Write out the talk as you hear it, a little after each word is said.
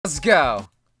Let's go.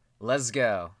 Let's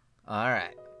go.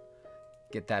 Alright.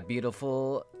 Get that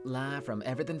beautiful live from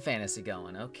Everything Fantasy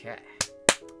going. Okay.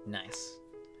 Nice.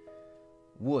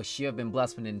 Whoosh, you have been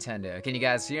blessed with Nintendo. Can you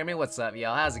guys hear me? What's up,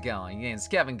 y'all? How's it going? It's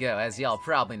Kevin Go, as y'all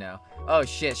probably know. Oh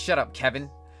shit, shut up, Kevin.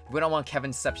 We don't want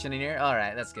Kevinception in here.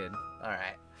 Alright, that's good.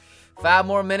 Alright. 5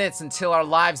 more minutes until our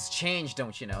lives change,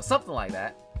 don't you know? Something like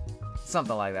that.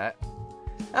 Something like that.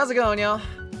 How's it going, y'all?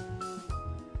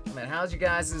 Man, how's you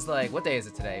guys' like, what day is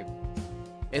it today?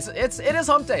 It is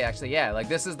hump day, actually, yeah. Like,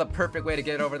 this is the perfect way to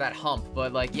get over that hump,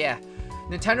 but like, yeah.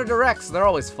 Nintendo Directs, they're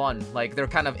always fun. Like, they're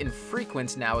kind of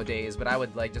infrequent nowadays, but I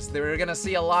would like they're gonna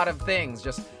see a lot of things.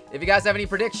 Just, if you guys have any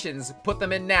predictions, put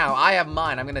them in now. I have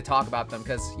mine. I'm gonna talk about them,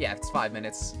 because, yeah, it's 5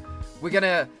 minutes. We're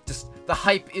gonna, the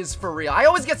hype is for real. I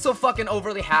always get so fucking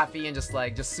overly happy and just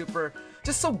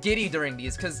so giddy during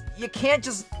these, because you can't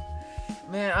just...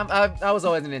 Man, I was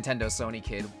always a Nintendo Sony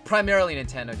kid. Primarily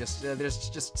Nintendo. There's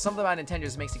just something about Nintendo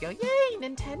just makes you go, yay,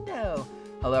 Nintendo!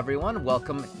 Hello, everyone.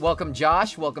 Welcome,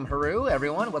 Josh. Welcome, Haru.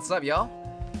 Everyone, what's up, y'all?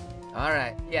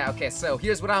 Alright, yeah, okay, so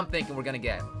here's what I'm thinking we're gonna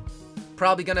get.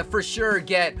 Probably gonna, for sure,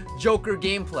 get Joker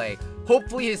gameplay.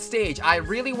 Hopefully his stage. I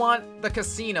really want the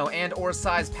casino and or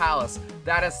Size Palace.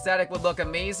 That aesthetic would look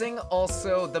amazing.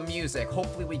 Also, the music.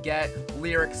 Hopefully we get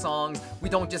lyric songs. We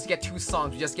don't just get 2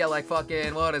 songs. We just get like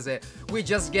fucking, what is it? We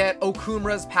just get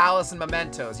Okumura's Palace and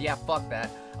Mementos. Yeah, fuck that.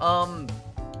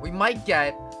 We might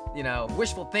get, you know,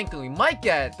 wishful thinking. We might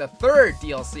get the 3rd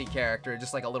DLC character.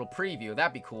 Just like a little preview.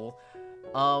 That'd be cool.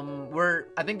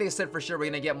 I think they said for sure we're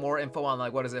gonna get more info on,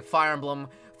 like, what is it? Fire Emblem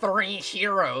 3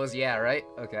 Heroes. Yeah, right?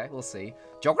 Okay, we'll see.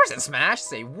 Joker's in Smash?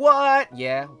 Say what?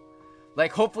 Yeah.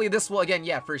 Like, hopefully this will, again,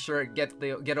 yeah, for sure, get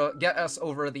us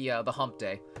over the hump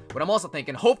day. But I'm also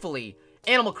thinking, hopefully,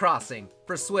 Animal Crossing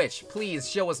for Switch. Please,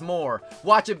 show us more.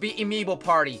 Watch it be Amiibo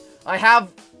Party. I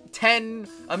have 10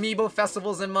 Amiibo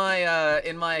festivals in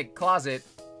my closet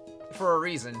for a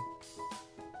reason.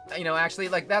 You know, actually,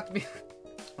 like, that...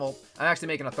 Well, I'm actually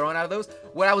making a throwing out of those.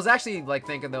 What I was actually, like,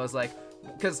 thinking, though, is, like...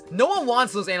 Because no one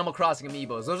wants those Animal Crossing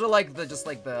Amiibos. Those are like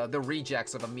the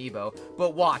rejects of Amiibo.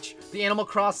 But watch, the Animal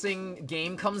Crossing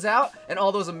game comes out, and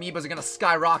all those Amiibos are gonna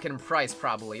skyrocket in price,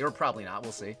 probably. Or probably not,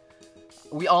 we'll see.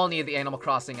 We all need the Animal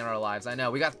Crossing in our lives, I know.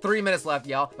 We got 3 minutes left,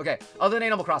 y'all. Okay, other than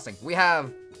Animal Crossing, we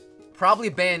have probably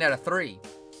Bayonetta 3.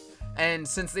 And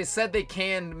since they said they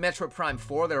canned Metroid Prime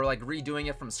 4, they're like redoing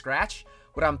it from scratch.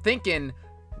 What I'm thinking,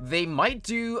 they might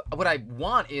do, what I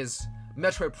want is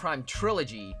Metroid Prime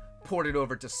Trilogy ported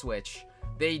over to Switch.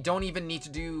 They don't even need to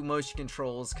do motion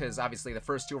controls, because obviously the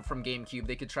first 2 are from GameCube.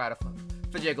 They could try to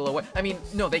fajiggle away. I mean,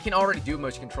 no, they can already do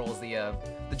motion controls. The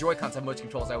Joy-Cons have motion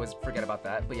controls. I always forget about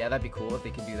that. But yeah, that'd be cool if they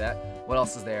could do that. What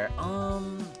else is there?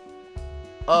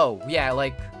 Oh, yeah,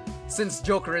 like, since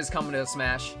Joker is coming to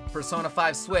Smash, Persona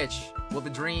 5 Switch, will the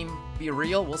dream be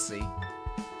real? We'll see.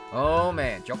 Oh,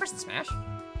 man. Joker's in Smash?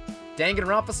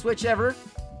 Danganronpa Switch ever?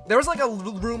 There was like a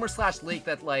rumor / leak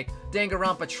that like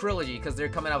Danganronpa Trilogy, because they're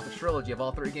coming out with a trilogy of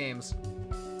all 3 games.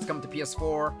 It's coming to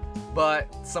PS4, but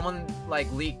someone like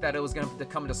leaked that it was going to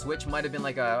come to Switch. Might have been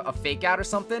like a fake out or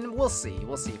something. We'll see.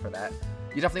 We'll see for that.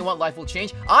 You definitely want Life Will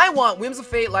Change. I want Whims of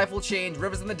Fate, Life Will Change,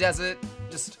 Rivers in the Desert.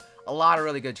 Just a lot of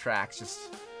really good tracks. Just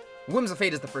Whims of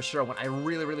Fate is the for sure one I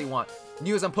really, really want.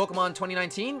 News on Pokemon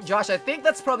 2019? Josh, I think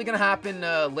that's probably gonna happen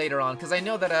later on, because I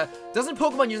know that, doesn't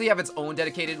Pokemon usually have its own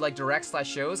dedicated, like, direct /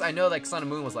 shows? I know, like, Sun and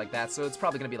Moon was like that, so it's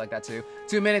probably gonna be like that, too.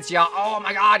 2 minutes, y'all. Oh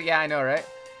my god, yeah, I know, right?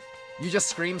 You just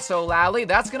scream so loudly?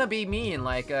 That's gonna be me in,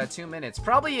 like, 2 minutes.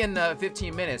 Probably in,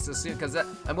 15 minutes, as soon, because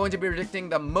I'm going to be predicting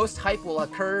the most hype will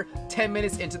occur 10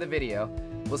 minutes into the video.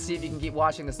 We'll see if you can keep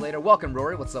watching this later. Welcome,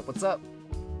 Rory. What's up, what's up?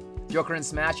 Joker and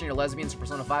Smash and your lesbians for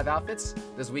Persona 5 outfits?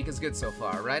 This week is good so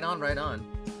far. Right on, right on.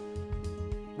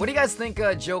 What do you guys think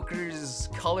Joker's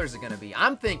colors are gonna be?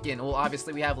 I'm thinking, well,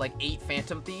 obviously we have like 8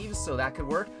 Phantom Thieves, so that could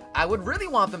work. I would really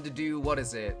want them to do, what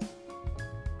is it?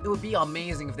 It would be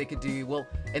amazing if they could do, well,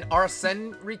 an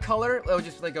Arsene recolor. Oh,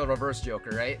 just like a reverse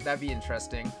Joker, right? That'd be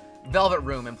interesting. Velvet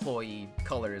Room employee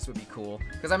colors would be cool.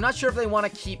 Because I'm not sure if they want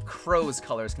to keep Crow's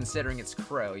colors, considering it's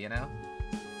Crow, you know?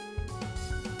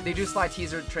 They do slide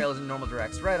teaser trailers in normal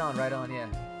directs. Right on, yeah.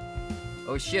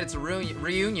 Oh shit, it's a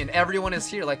reunion. Everyone is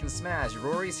here, like in Smash.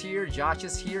 Rory's here, Josh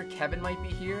is here, Kevin might be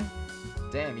here.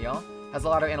 Damn, y'all. Has a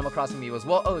lot of Animal Crossing Amiibos.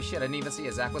 Well, oh shit, I didn't even see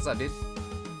it. Zach, what's up, dude?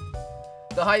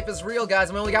 The hype is real,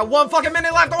 guys. We only got 1 fucking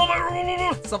minute left. Oh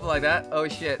my... Something like that. Oh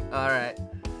shit, alright.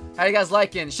 How you guys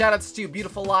liking? Shoutouts to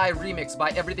Beautiful Lie Remix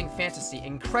by Everything Fantasy.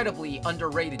 Incredibly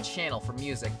underrated channel for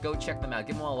music. Go check them out.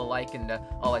 Give them all a like and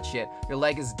all that shit. Your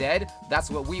leg is dead?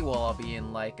 That's what we will all be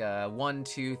in like 1,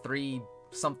 2, 3...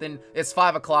 something. It's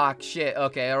 5 o'clock. Shit.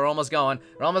 Okay, we're almost going.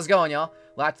 We're almost going, y'all.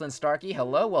 Lachlan Starkey,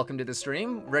 hello, welcome to the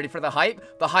stream. Ready for the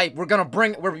hype? The hype, we're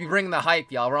bringing the hype,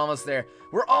 y'all. We're almost there.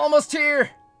 We're almost here!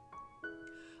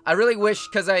 I really wish,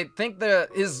 because I think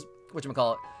his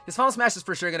Final Smash is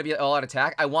for sure going to be all-out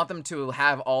attack. I want them to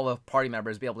have all the party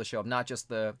members be able to show up, not just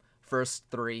the first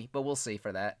 3, but we'll see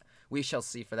for that. We shall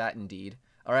see for that, indeed.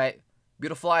 Alright,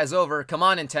 Beautifly is over. Come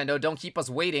on, Nintendo, don't keep us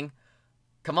waiting.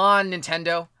 Come on,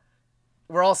 Nintendo.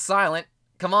 We're all silent.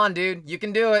 Come on, dude, you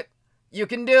can do it. You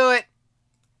can do it.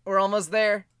 We're almost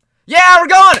there. Yeah, we're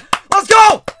going! Let's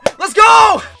go! Let's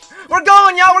go! We're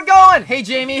going, y'all, we're going! Hey,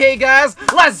 Jamie, hey, guys,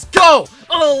 let's go!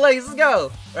 Oh, let's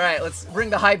go! Alright, let's bring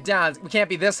the hype down. We can't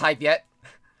be this hype yet.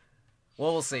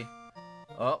 Well, we'll see.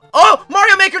 Oh,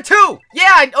 Mario Maker 2!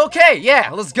 Yeah, okay,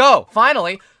 yeah, let's go.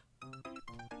 Finally.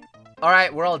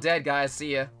 Alright, we're all dead, guys.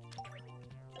 See ya.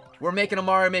 We're making a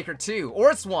Mario Maker 2. Or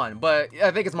it's 1, but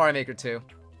I think it's Mario Maker 2.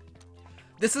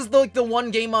 This is like the one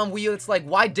game on Wii U that's like,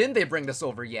 why didn't they bring this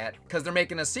over yet? Because they're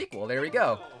making a sequel. There we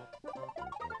go.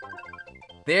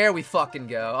 There we fucking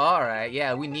go. Alright,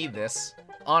 yeah, we need this.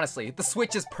 Honestly, the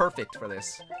Switch is perfect for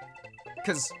this.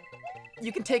 Because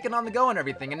you can take it on the go and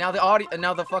everything. And now the audio, and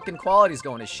now the fucking quality's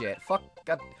going to shit. Fuck,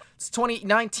 God, it's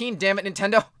 2019, damn it,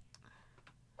 Nintendo.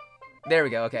 There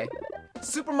we go, okay.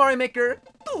 Super Mario Maker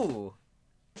 2.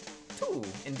 2,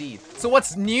 indeed. So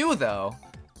what's new, though?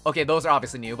 Okay, those are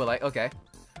obviously new, but like, okay.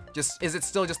 Is it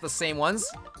still just the same ones?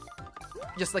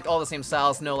 Just like all the same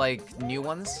styles, no like new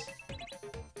ones?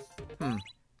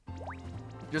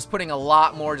 Just putting a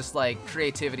lot more just like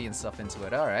creativity and stuff into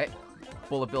it, alright.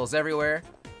 Bullet bills everywhere.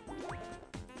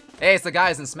 Hey, it's the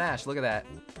guys in Smash, look at that.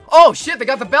 Oh shit, they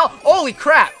got the bell! Holy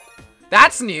crap!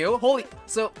 That's new!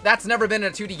 So that's never been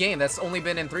in a 2D game, that's only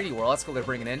been in 3D World, that's cool they're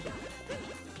bringing in.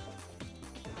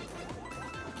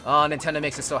 Oh, Nintendo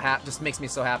makes it so happy, just makes me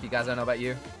so happy, guys, I don't know about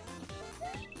you.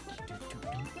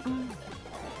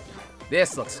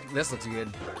 This looks good.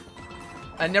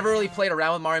 I never really played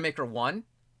around with Mario Maker 1. And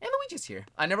Luigi's here.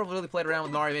 I never really played around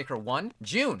with Mario Maker 1.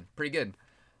 June, pretty good.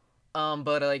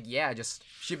 But like, yeah, just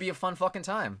should be a fun fucking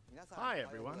time. Hi,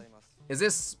 everyone. Is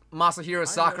this Masahiro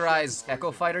Sakurai's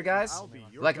Echo Fighter, guys?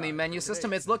 Liking the menu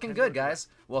system? It's looking good, guys.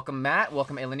 Welcome, Matt.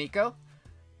 Welcome, Eleniko.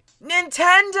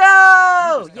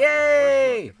 Nintendo!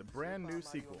 Yay! The brand new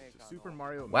sequel to Super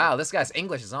Mario Maker. Wow, this guy's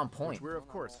English is on point. We're of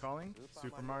course calling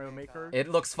Super Mario Maker. It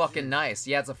looks fucking nice.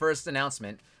 Yeah, it's the first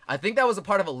announcement. I think that was a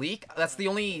part of a leak. That's the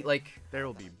only like. There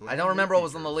will be. I don't remember what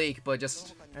was on the leak, but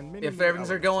just if everything's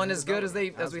are going as good as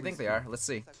we think they are, let's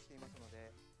see.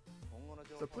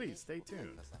 So please stay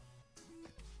tuned.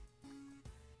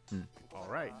 All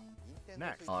right.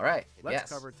 Next. All right.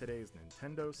 Let's cover today's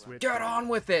Nintendo Switch. Get on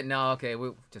with it. No, okay.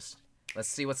 Let's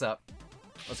see what's up.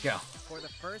 Let's go. For the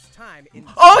first time in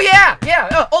oh yeah,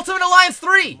 yeah. Ultimate Alliance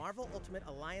 3. Marvel Ultimate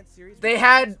Alliance series. They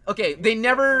had they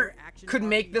never could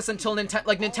make this until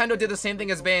Nintendo did the same thing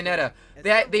as Bayonetta.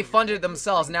 They funded it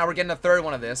themselves. Now we're getting a third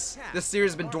one of this. This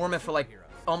series has been dormant for like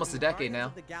almost a decade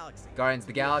now. Guardians of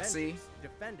the Galaxy.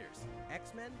 Defenders,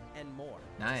 X-Men, and more.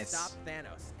 Nice. Stop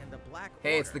Thanos and the Black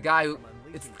Hey, it's the guy who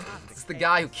it's the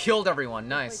guy who killed everyone.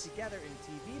 Nice.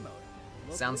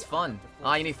 Sounds fun.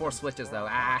 Ah, you need 4 switches though.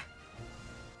 Ah.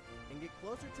 And get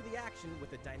closer to the action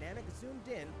with a dynamic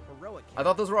zoomed-in heroic. I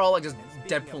thought those were all like just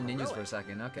Deadpool ninjas for a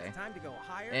second. Okay. Time to go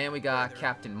higher, and we got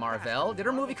Captain Marvel. Did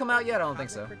her movie come out yet? I don't think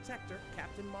so. Protector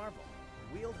Captain Marvel.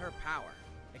 Wield her power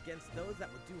against those that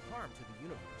would do harm to the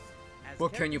universe. As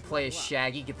what can you play as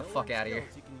Shaggy? Get the fuck out of here.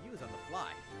 You can use on the fly.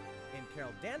 In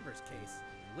Carol Danvers' case,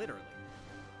 literally.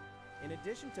 In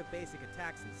addition to basic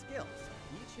attacks and skills,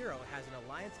 each hero has an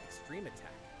Alliance Extreme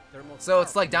attack. So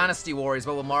it's like Dynasty Warriors,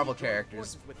 but with Marvel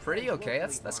characters. Pretty okay.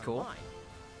 That's cool.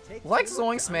 Like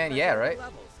Zoinks, man. Yeah, right.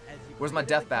 Where's my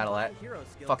death battle at?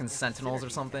 Fucking Sentinels or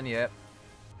something. Yep.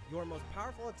 Your most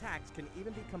powerful attacks can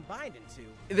even be combined into.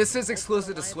 This is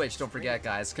exclusive to Switch. Don't forget,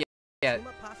 guys. Yeah.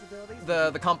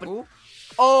 The company.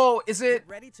 Oh, is it?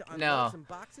 No.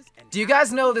 Do you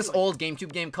guys know this old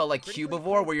GameCube game called like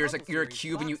Cubivore, where you're a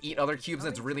cube and you eat other cubes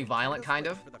and it's really violent, kind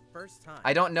of?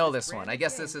 I don't know this one. I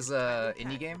guess this is a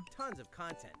indie game. Tons of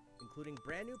content, including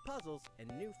brand new puzzles and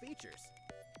new features.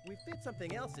 We fit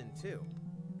something else in too.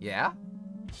 Yeah.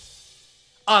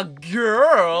 A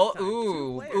girl.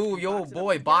 Ooh, yo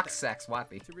boy, box sex,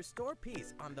 Wappy. To restore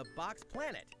peace on the Box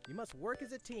Planet, you must work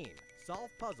as a team, solve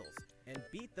puzzles, and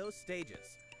beat those stages.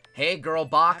 Hey girl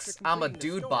box, I'm a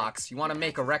dude box. You want to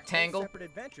make a rectangle? Separate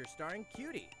adventure starring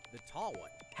Cutie, the tall one.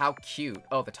 How cute.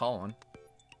 Oh, the tall one.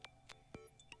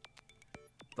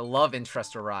 The love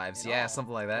interest arrives. Yeah,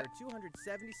 something like that. There are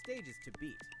 270 stages to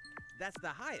beat. That's the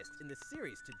highest in the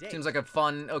series to date. Seems like a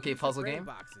fun, okay puzzle game.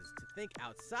 Boxes to think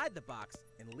outside the box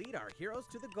and lead our heroes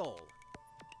to the goal.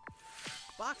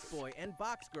 Box Boy and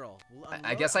Box Girl will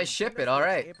I guess I ship it. All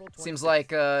right. Seems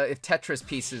like if Tetris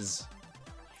pieces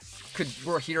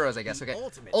were heroes, I guess. Okay.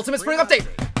 Ultimate Spring Update.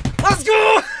 Let's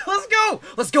go! Let's go!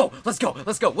 Let's go! Let's go!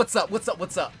 Let's go! What's up? What's up?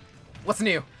 What's up? What's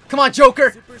new? Come on,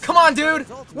 Joker! Come on, dude!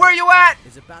 Where you at?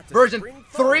 Version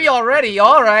 3 already.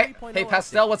 All right. Hey,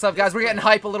 Pastel. What's up, guys? We're getting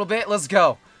hype a little bit. Let's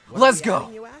go. Let's go.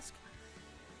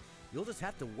 You'll just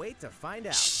have to wait to find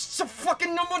out. So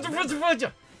fucking no more.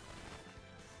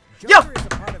 Yeah!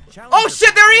 Oh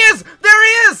shit, there he is! There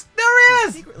he is!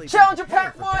 There he is! Challenger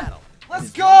Pack 1!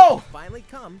 Let's go!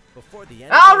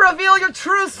 I'll reveal your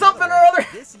truth something or other!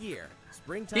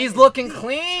 He's looking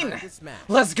clean!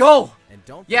 Let's go!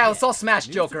 Yeah, let's all smash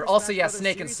Joker. Also, yeah,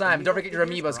 Snake and Simon. Don't forget your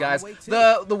amiibos, guys.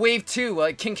 The Wave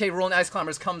 2, King K. Rool and Ice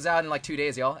Climbers comes out in like 2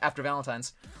 days, y'all, after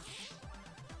Valentine's.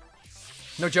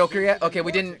 No Joker yet? Okay,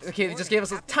 we didn't. Okay, they just gave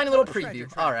us a tiny little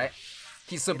preview. Alright.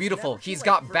 He's so beautiful. He's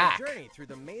got back.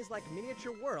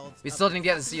 We still didn't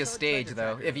get to see a stage,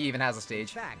 though, if he even has a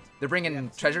stage. They're bringing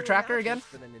Treasure Tracker again?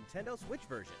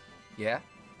 Yeah.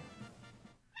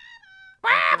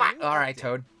 Alright,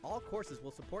 Toad. All courses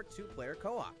will support 2-player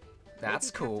co-op.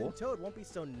 That's cool. Toad won't be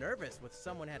so nervous with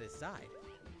someone at his side.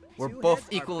 We're both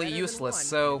equally useless,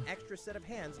 so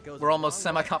we're almost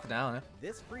semi-confident. I don't know.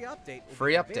 This free update.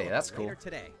 Free update. That's cool.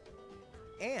 Today.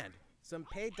 And some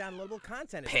paid downloadable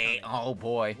content is coming. Oh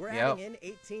boy. We're adding in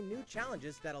 18 new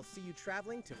challenges that'll see you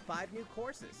traveling to 5 new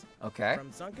courses. Okay.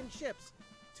 From sunken ships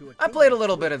to I played a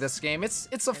little bit of this game. It's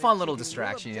a fun little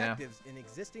distraction, you know. In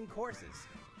existing courses.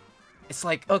 It's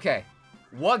like, okay,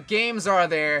 what games are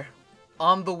there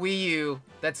on the Wii U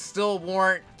that still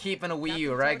weren't keeping a Wii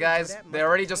U, right, guys? They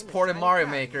already just ported Mario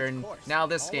Maker, and now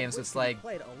this game, so it's like,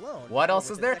 what else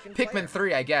is there? Pikmin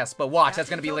 3, I guess, but watch, that's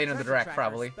gonna be later in the direct,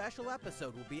 probably. Special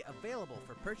episode will be available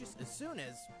for purchase as soon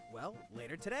as, well,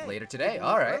 later today. Later today,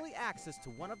 all right. Early access to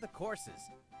one of the courses.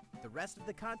 The rest of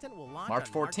the content will launch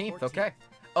March on 14th, okay.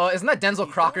 Isn't that Denzel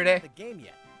Crocker Day?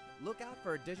 Look out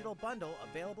for a digital bundle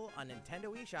available on Nintendo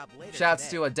eShop later.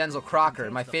 Shouts to Denzel Crocker,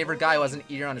 my favorite guy who has an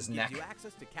ear on his neck. Gives you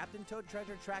access to Captain Toad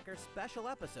Treasure Tracker special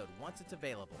episode once it's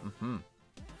available.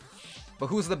 But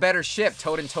who's the better ship,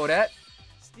 Toad and Toadette?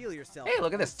 Steal yourself. Hey,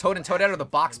 look at this. Toad and Toadette are the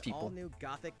box people.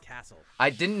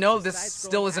 I didn't know this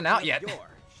still isn't out yet.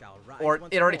 Or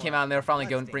it already came out and they're finally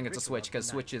going to bring it to Switch because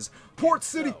Switch is Port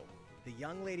City. The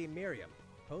young lady Miriam,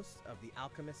 host of the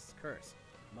Alchemist's Curse.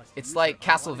 It's like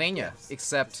Castlevania,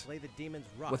 except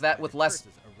with less.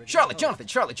 Charlotte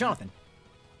Jonathan.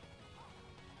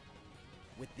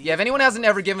 Yeah, if anyone hasn't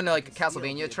ever given like a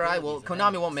Castlevania a try, well,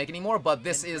 Konami won't make anymore. But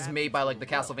this is made by like the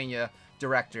Castlevania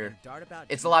director.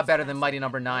 It's a lot better than Mighty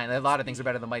Number 9. A lot of things are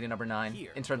better than Mighty Number 9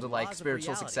 in terms of like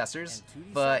spiritual successors.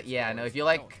 But yeah, no, if you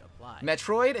like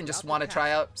Metroid and just want to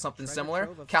try out something similar,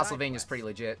 Castlevania's pretty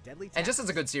legit, and just as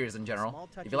a good series in general.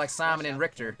 If you like Simon and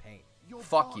Richter,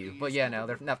 fuck you. But yeah, no,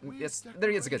 they're not. It's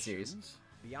a good series.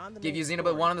 Give you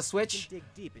Xenoblade 1 on the Switch.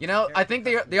 You know, I think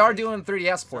they are doing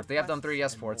 3DS ports. They have done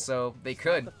 3DS ports, so they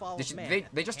could.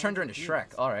 They just turned her into Shrek.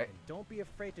 All right. Don't be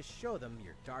afraid to show them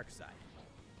your dark side.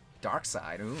 Dark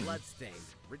side. Ooh. Bloodstained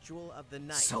Ritual of the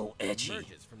Night. So edgy.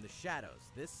 Emerges from the shadows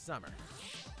this summer.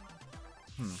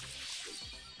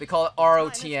 They call it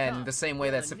ROTN the same way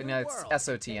that Symphony Night's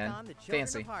SOTN.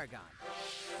 Fancy.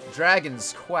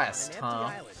 Dragon's Quest,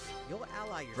 huh?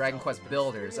 Dragon Quest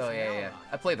Builders. Oh yeah.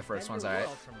 I played the first ones, alright.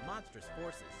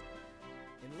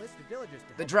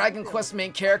 The Dragon Quest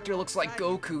main character looks like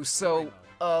Goku, so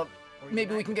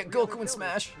maybe we can get Goku in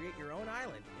Smash.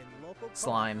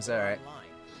 Slimes, alright.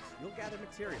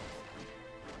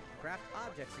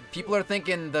 People are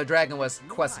thinking the Dragon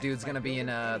Quest dude's gonna be in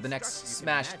the next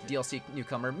Smash DLC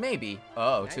newcomer. Maybe.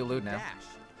 Oh, too lewd now.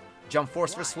 Jump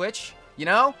Force for Switch? You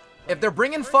know? If they're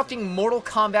bringing fucking Mortal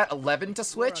Kombat 11 to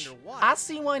Switch, I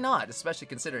see why not, especially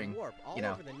considering, you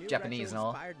know, Japanese and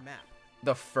all.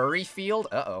 The furry field?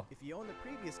 Uh-oh.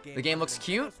 The game looks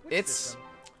cute. It's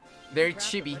very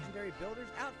chibi.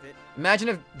 Imagine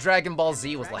if Dragon Ball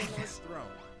Z was like this.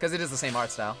 Because it is the same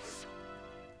art style.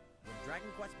 Dragon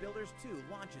Quest Builders 2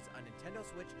 launches on Nintendo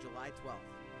Switch July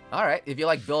 12th. Alright, if you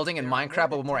like building in Minecraft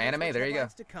but with more anime, there you go.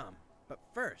 But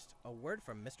first, a word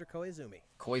from Mr. Koizumi.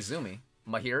 Koizumi?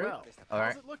 Mahiro? Well,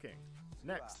 alright. how's it looking?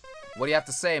 Next. What do you have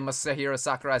to say, Masahiro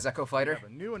Sakurai's Echo Fighter? We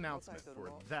have a new announcement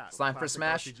for that. Slime for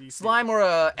Smash? Slime or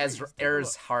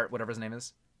Er's Heart, whatever his name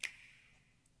is.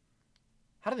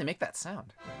 How do they make that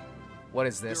sound? What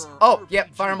is this? Oh, yeah,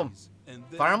 Fire Emblem.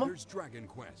 Fire Emblem?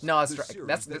 No, that's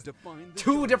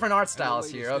two different art styles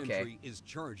here. Okay.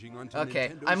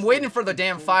 Okay, I'm waiting for the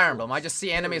damn Fire Emblem. I just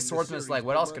see anime swordsman. It's like,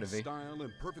 what else could it be?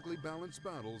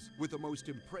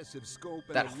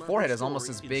 That forehead is almost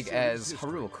as big as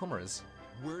Haru Okumura's.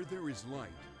 Where there is light,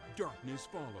 darkness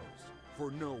follows.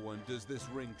 For no one does this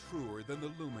ring truer than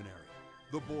the luminary.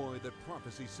 The boy that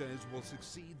prophecy says will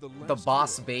succeed the last The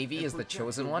boss hero baby and is the protect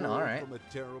chosen the one? world Alright. from a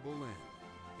terrible land.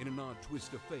 In an odd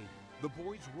twist of fate, the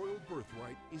boy's royal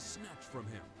birthright is snatched from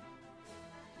him.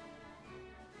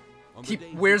 On He the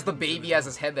day wears the comes baby in as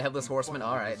his head, the headless he horseman.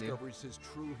 finally Alright, dude. discovers his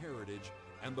true heritage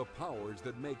and the powers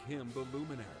that make him the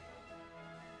luminary.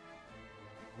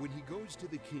 When he goes to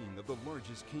the king of the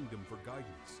largest kingdom for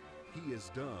guidance, he is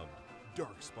dubbed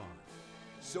Darkspawn.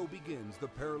 So begins the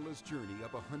perilous journey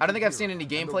of a hunted I don't think I've seen hero any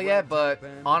and the gameplay yet, but ragtag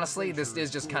band of honestly, this is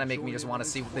adventurers just who kind of making me join just in want to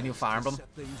on see a the new quest Fire to Emblem.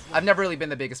 set things I've right. never really been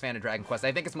the biggest fan of Dragon Quest.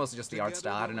 I think it's mostly just the art Together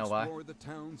style. I don't they'll know why. explore the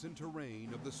towns and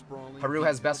terrain of the sprawling Haru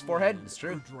has best forehead. It's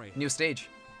true. New stage.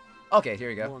 Okay, here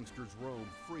you go. Monsters roam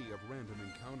free of random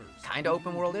encounters. Kinda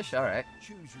open world-ish. All right.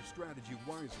 Choose your strategy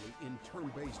wisely in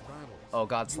turn-based battles. Oh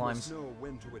god, You must slimes. know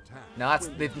when to attack, No, that's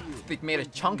when to they've, heal, they've made a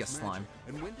when to Chungus use slime. magic,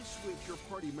 and when to switch your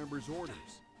party members' orders.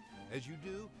 As you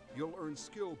do, you'll earn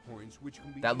skill points which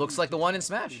can be That looks used like to the one in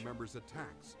check party Smash. members'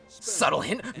 attacks, spells, Subtle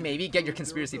hint. and Maybe get your improve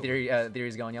conspiracy abilities.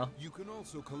 theories going, y'all. You can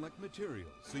also collect materials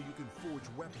so you can forge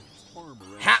weapons, armor,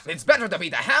 and It's accessories. better to be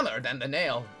the hammer than the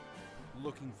nail.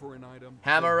 Looking for an item?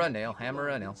 Hammer a Then nail, keep hammer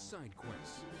a on nail. Side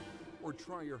quests. Or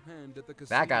try your hand at the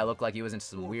That guy casino looked like he was into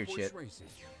some or weird horse shit. racing.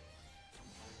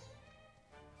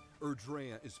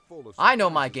 Erdrea is full of I know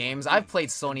my surprises games. already, I've played and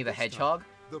Sony the this time, Hedgehog.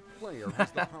 The player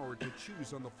has the power to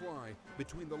choose on the fly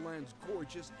between the land's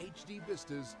gorgeous HD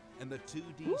vistas and the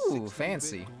 2D Ooh, 16-bit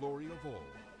fancy. glory of old.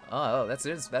 Oh, this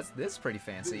pretty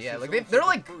fancy. This Yeah, is like also they're the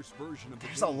like first version of the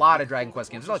there's a game lot that of Dragon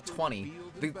Quest games. There's like focuses 20.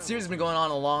 on The field series has been battle. going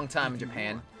on a long time in If you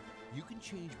Japan. want, you can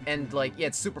change And between like one yeah,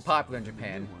 it's super and popular in the new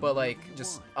Japan, one but like whenever you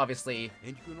just want. obviously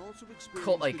And you can also experience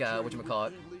cult like the journey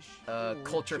whatchamacallit, with English or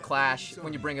culture Japanese clash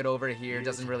when you subs. bring it over to here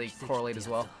doesn't really correlate as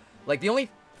well. Like the only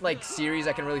like series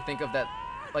I can really think of that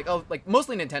like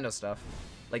mostly Nintendo stuff.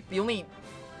 Like the only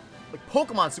like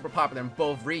Pokemon's super popular in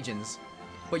both regions.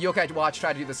 But Yokai Watch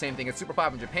tried to do the same thing. It's super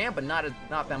popular in Japan, but not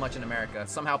that much in America.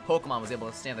 Somehow Pokemon was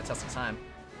able to stand the test of time.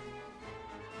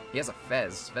 He has a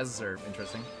Fez. Fezes are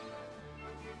interesting.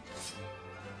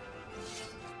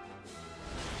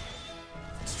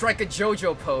 Strike a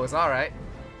JoJo pose, alright.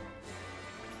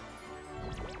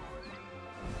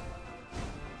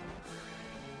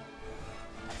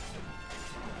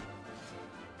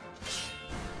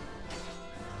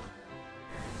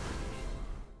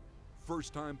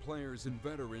 First-time players and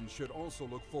veterans should also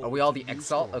look forward. Are we all to the new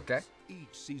Exalt? stories. Okay.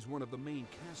 Each sees one of the main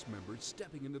cast members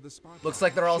stepping into the spotlight. Looks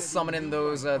like they're all shedding summoning new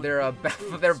those light on their new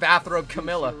their truths. bathrobe These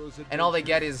Camilla, heroes' and all they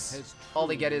get adventure is has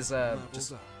truly just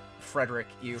leveled up. Frederick.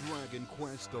 You. Dragon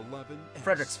Quest 11.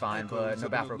 Frederick's fine, but no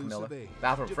bathrobe Camilla.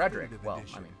 Bathrobe Frederick. Well,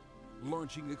 I mean.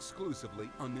 Launching exclusively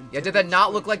on Nintendo Yeah, did that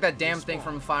not look Switch like that damn this thing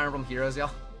fall. from Fire Emblem Heroes,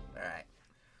 y'all? Alright.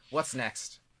 What's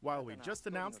next? While we just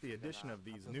announced the addition of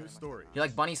these new stories, You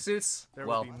like bunny suits? there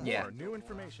Well, will be more yeah. new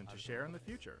information to share in the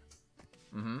future.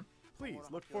 Mm-hmm. Please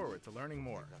look forward to learning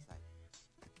more.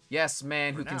 Yes,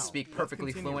 man who For can now, speak let's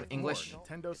perfectly continue fluent with more English.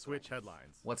 Nintendo Switch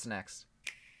headlines. What's next?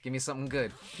 Give me something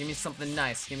good. Give me something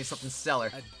nice. Give me something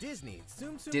stellar. A Disney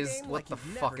Tsum Tsum Diz, game what like the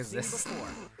you've fuck never is seen this?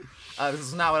 before. This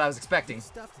is not what I was expecting. These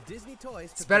stuffed Disney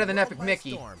toys It's took better the than world Epic by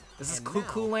Mickey. storm, This is and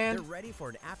Cuckoo now Land? They're ready for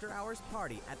an after-hours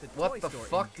party at the What toy the store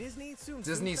fuck? in Disney Tsum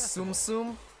Disney Tsum Tsum Festival.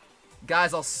 Tsum?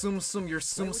 Guys, I'll Tsum Tsum your Play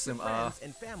Tsum with your Tsum. friends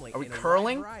and family Are we in a wide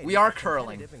curling? variety We are of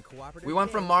curling. competitive and cooperative We went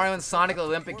from games Mario that and support Sonic up to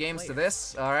Olympic 4 games to players.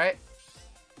 this, alright?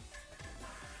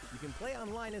 You can play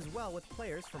online as well with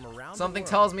players from around Something the world.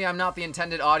 tells me I'm not the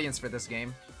intended audience for this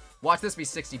game. Watch this be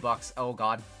 $60. Oh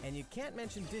god. And you can't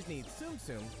mention Disney Tsum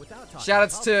Tsum without talking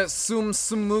Shoutouts to public. Tsum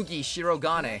Tsumugi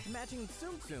Shirogane. Collect matching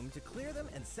Tsum Tsum to clear them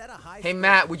and set a high Hey score.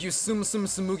 Matt, would you Tsum Tsum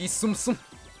Tsumugi Tsum Tsum?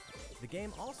 The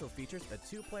game also features a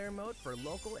 2-player mode for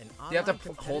local and online Do you have to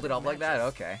competitive hold it up like that?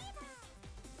 matches. Okay.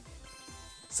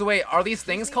 So wait, are these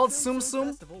things Disney called Tsum Tsum Tsum Tsum?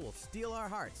 Festival will steal our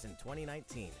hearts in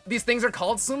 2019. These things are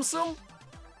called Tsum Tsum?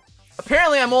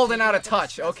 Apparently I'm old and out of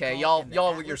touch. Okay, y'all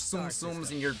with your Tsum Tsums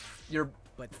and your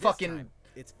But this fucking time,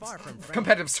 it's far from friendly.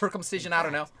 competitive circumcision, I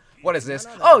don't know. What is this?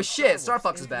 None other Oh than shit, Star Star Wars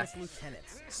Fox is back. infamous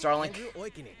lieutenants, Starlink. Andrew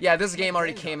Oikonen, Yeah, this game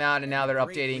already Ken came Rengar, out and now they're and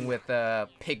Great updating Blue. with Now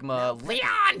Pigma, Peppy,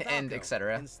 Leon, and Falco,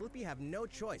 etc. And Slippy have no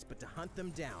choice but to hunt them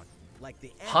down, like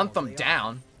the Hunt animals them they are,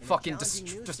 down? in a Fucking challenging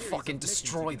new just series fucking of missions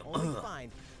destroy you them. can only Ugh.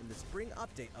 find in the spring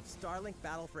update of Starlink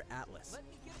Battle for Atlas.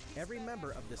 Every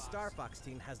member of the Star Fox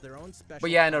team has their own special.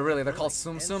 But yeah, no, kind of really, they're called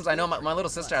thrilling Tsum and Tsums. I know my skill-driven little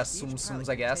sister has quests. Tsum Each Tsums, pilot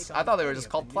I can guess. take I on thought they were any just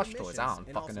of called the new plush toys. I missions don't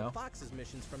and fucking also know. Fox's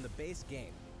missions from the base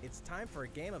game. It's time for a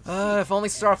game of if only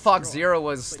Star Fox Zero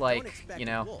was like, you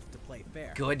know,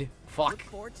 good. Fuck. Look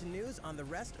forward to news on the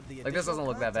rest of the Like, this doesn't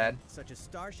look that bad. Such as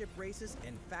starship races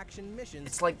and faction missions.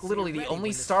 It's like literally the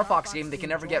only Star Fox game they can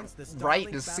never get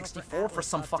right is 64 for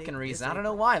some fucking reason. I don't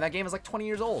know why. That game is like 20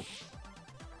 years old.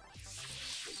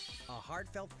 A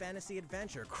heartfelt fantasy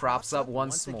adventure Crops up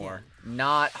once more.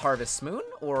 Not Harvest Moon?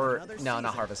 Or no,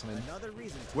 not Harvest Moon.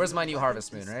 Where's my new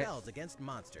Harvest Moon, right?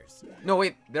 No,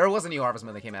 wait, there was a new Harvest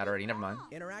Moon that came out already. Never mind.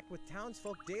 Interact with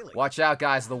townsfolk daily. Watch out,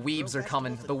 guys. The weebs are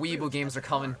coming. The weeble games are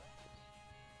coming.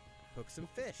 Cook some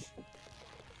fish.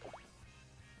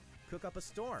 Cook up a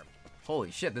storm.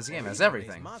 Holy shit, this game has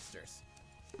everything. Monsters.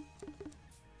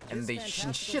 And they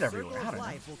shit everywhere. I don't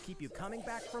know. Will keep you coming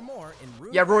back for more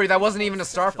in Yeah, Rory, that wasn't even a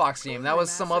Star Fox game. That was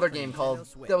some other game called...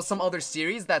 That was some other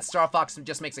series that Star Fox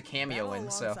just makes a cameo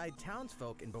in, so... Alongside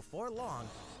townsfolk, and before long,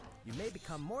 you may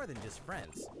become more than just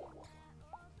friends.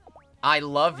 I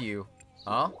love you.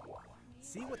 Huh?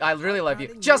 I really love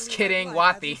you. Just kidding,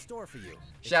 Wati.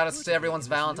 Shoutouts to everyone's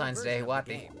Valentine's Day,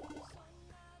 Wati.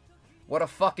 What a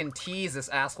fucking tease, this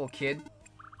asshole kid.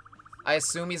 I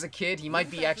assume he's a kid. He might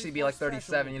be actually be like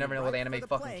 37. You never know with anime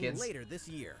fucking kids.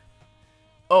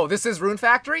 Oh, this is Rune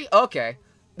Factory? Okay.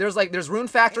 There's Rune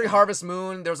Factory, Harvest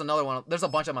Moon. There's another one. There's a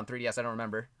bunch of them on 3DS. I don't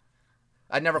remember.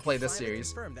 I'd never played this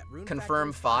series.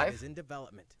 Confirm 5?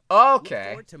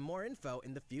 Okay. To more info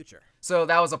in the future. So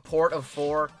that was a port of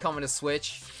 4 coming to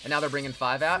Switch, and now they're bringing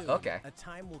 5 out? Okay. A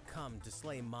time will come to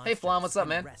slay monsters. Hey Flam, what's up,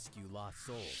 man?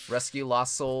 Rescue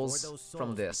lost souls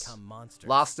from this.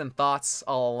 Lost in thoughts,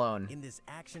 all alone. In this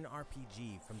action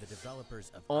RPG from the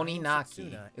developers of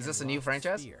Oninaki. Is this a new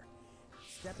franchise?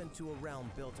 Step into a realm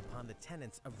built upon the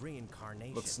tenets of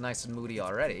reincarnation. Looks nice and moody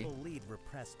already.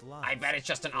 I bet it's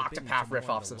just an Octopath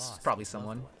ripoff, so it's probably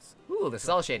someone. Ooh, the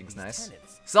cell shading's nice.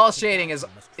 Cell shading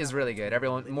is really good.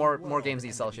 Everyone, more games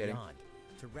need cell shading.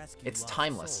 It's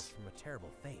timeless.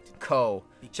 Ko.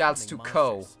 Shouts to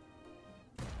Ko.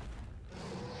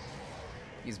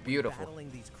 He's beautiful.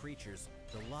 Battling these creatures,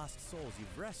 the lost souls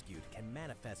you've rescued can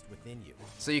manifest within you.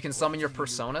 So you can summon your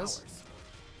personas?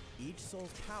 Each soul's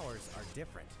powers are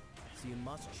different, so you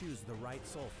must choose the right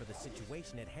soul for the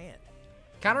situation at hand.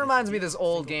 Kind of reminds me of this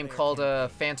old game called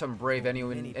Phantom Brave.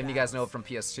 Anyone you guys know it from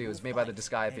PS2. It's made by the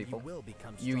Disgaea people.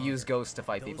 You use ghosts to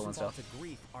fight people and stuff.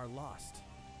 Are lost,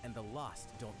 and the lost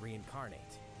don't reincarnate.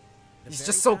 He's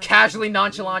just so casually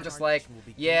nonchalant, just like,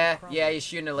 yeah, he's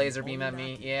shooting a laser beam at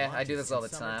me. Yeah, I do this all the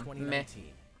time. Meh.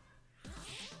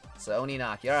 So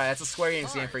Oninaki. Alright, that's a Square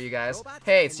Enix game for you guys.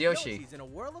 Hey, it's Yoshi.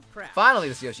 Finally,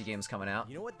 this Yoshi game's coming out.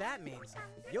 You know what that means?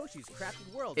 Yoshi's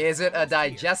crafted world. Is it a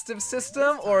digestive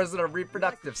system or is it a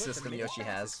reproductive system Yoshi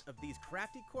has? Of these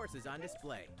crafty courses on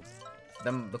display.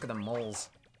 Look at the moles.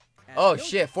 Oh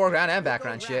shit, foreground and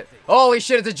background shit. Holy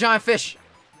shit, it's a giant fish.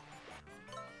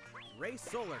 Race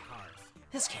solar cars.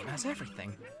 This game has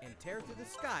everything. And tear through the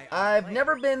sky. I've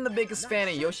never been the biggest fan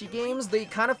of Yoshi games. They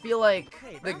kind of feel like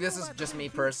this is just me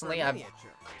personally.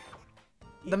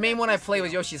 The main one I played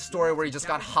was Yoshi's Story, where he just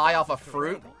got high off a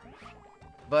fruit.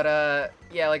 But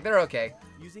yeah, like they're okay.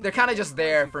 They're kind of just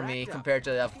there for me compared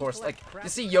to, of course, like you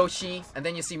see Yoshi and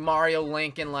then you see Mario,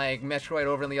 Link, and like Metroid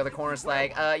over in the other corner. It's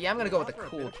like, yeah, I'm gonna go with the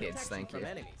cool kids, thank you.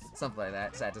 Something like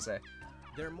that. Sad to say.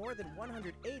 There are more than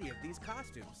 180 of these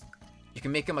costumes. You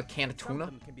can make him a can of tuna.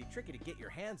 Some can be tricky to get your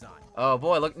hands on. Oh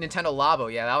boy, look, Nintendo Labo.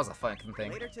 Yeah, that was a fucking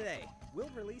thing. Later today, we'll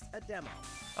release a demo.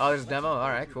 Oh, there's a demo?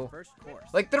 Alright, cool.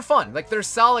 Like, they're fun. Like, they're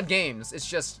solid games. It's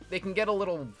just, they can get a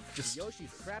little, just,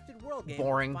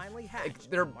 boring. Like,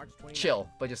 they're chill,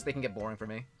 but just, they can get boring for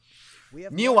me.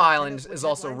 New Island is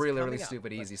also really, really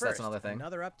stupid easy, so that's another thing.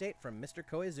 Another update from Mr.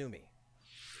 Koizumi.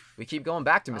 We keep going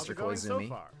back to Mr. Koizumi.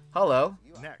 So hello.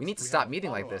 Next, we need to stop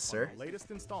meeting like this, sir. Latest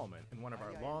installment in one of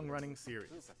our long-running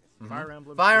series. Fire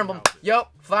Emblem. Fire Emblem. Yo,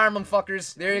 Fire Emblem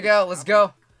fuckers. There you go. Let's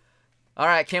go. All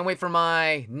right, can't wait for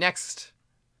my next.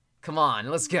 Come on,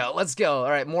 let's go. Let's go.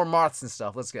 All right, more moths and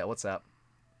stuff. Let's go. What's up?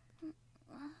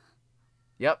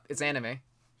 Yep, it's anime.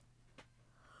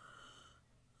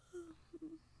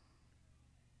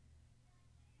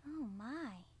 Oh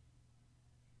my.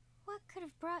 What could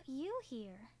have brought you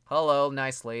here? Hello,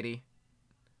 nice lady.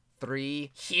 3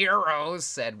 heroes,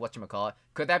 said whatchamacallit.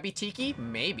 Could that be Tiki?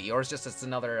 Maybe. Or it's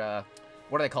another,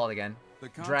 what are they called again? The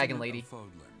Dragon lady. Of Fodlan,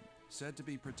 said to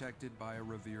be protected by a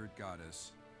revered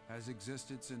goddess, has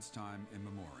existed since time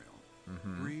immemorial.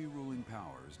 3 ruling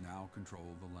powers now control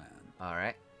the land.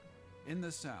 Alright. In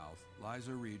the south lies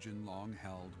a region long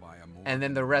held by a more and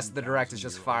then the rest of the direct is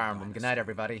just Fire Emblem. Good night,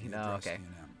 everybody. No, okay.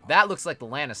 That looks like the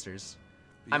Lannisters.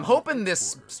 I'm hoping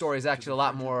this story is actually a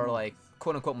lot more, like,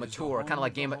 quote-unquote mature, kind of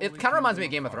like Game of... It kind of reminds me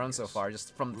of Game of Thrones so far,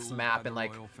 just from this map and,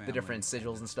 like, the different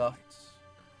sigils and stuff.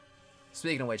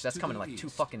 Speaking of which, that's coming in, like, 2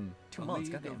 months,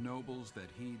 goddamn. Nobles that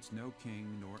heeds no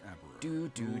king nor emperor.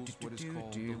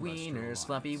 Wieners,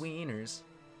 floppy wieners.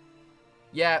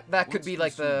 Yeah, that could be,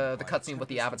 like, the cutscene with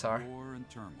the Avatar. War and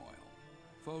turmoil.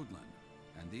 Fodlan,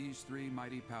 and these 3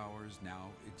 mighty powers now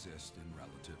exist in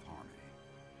relative harmony.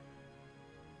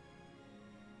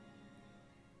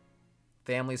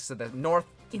 Families to the north,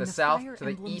 to the south, to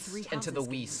the east, and to the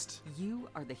west. You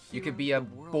could be a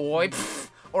boy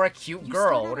or a cute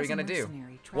girl. What are you gonna do?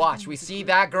 Watch, we see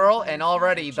that girl, and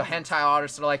already the hentai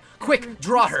artists are like, quick,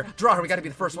 draw her, we gotta be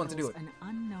the first one to do it. An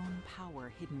unknown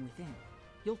power hidden within.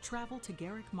 You'll travel to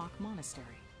Garrick Mach Monastery,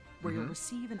 where you'll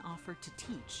receive an offer to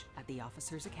teach at the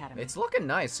Officers Academy. It's looking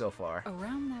nice so far.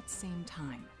 Around that same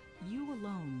time, you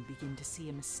alone begin to see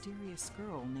a mysterious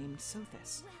girl named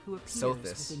Sothis, who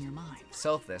appears within your mind.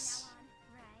 Sothis.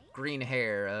 Green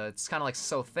hair. It's kind of like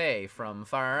Sothe from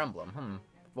Fire Emblem.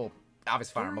 Well,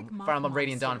 obviously Fire Emblem. Fire Emblem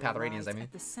Radiant Dawn, Path of Radiance, I mean.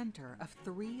 At the center of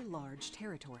 3 large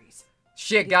territories.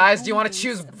 Shit, guys, do you want to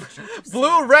choose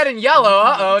blue, red, and yellow?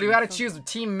 Uh-oh, do we gotta choose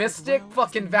Team Mystic,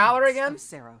 fucking Valor again?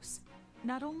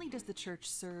 Not only does the church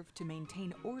serve to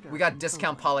maintain order, we got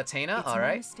Discount Palutena,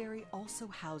 alright. Its monastery also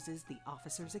houses the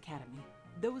Officers Academy.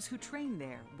 Those who train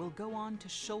there will go on to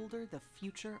shoulder the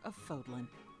future of Fodlan.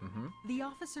 The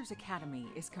Officers Academy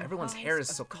is comprised Everyone's hair is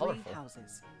so of 3 colorful.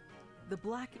 houses. The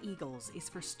Black Eagles is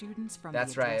for students from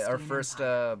That's the right, our Adrestian first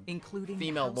Empire, including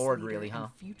female House lord, Leader really, huh?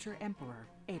 and future Emperor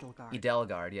Edelgard.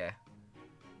 Edelgard, yeah.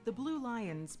 The Blue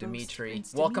Lions. Dimitri.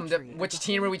 Welcome to which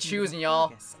team are we choosing,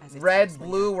 y'all? Red,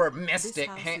 blue, or Mystic?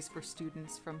 This house is for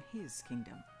students from his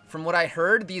kingdom. From what I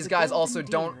heard, these guys Golden also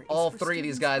don't. Deer All is for 3 of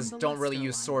these students guys from the don't really Lester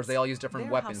use swords. They all use different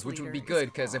Their weapons, house which would be leader good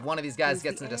is because if Claw, one of these who guys is the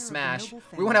gets into heir of a Smash, noble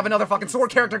we won't have another family fucking sword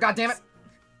character. Eastern Goddammit!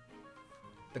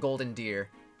 The Golden Deer.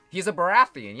 He's a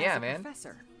Baratheon, yeah, As a man.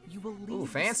 Professor, you will lead Ooh, the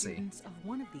fancy. students of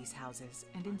one of these houses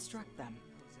and instruct them.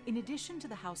 In addition to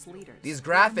the house leaders, These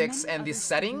there are graphics many and the other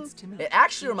setting, students to meet, it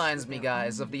actually each reminds with me, their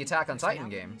guys, own of the Attack on Titan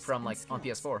game personalities from, and like, on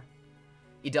skills. PS4.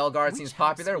 Edelgard Which seems house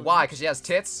popular. will Why? you Because she has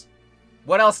tits?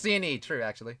 What else do you need? True,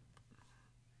 actually.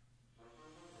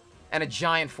 And a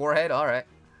giant forehead? Alright.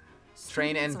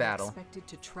 Train Students and are battle. expected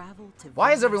to travel to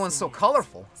Why is various everyone so lands,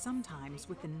 colorful? Sometimes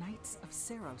with the Knights of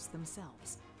Seros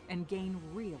themselves, and gain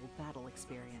real battle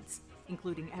experience,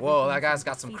 including Whoa, everything that guy's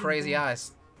from got some defeating crazy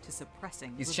bandits eyes. to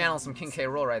suppressing He's channeling some King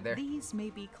rebellions. K. Rool right there. These may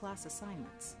be class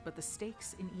assignments, but the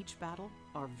stakes in each battle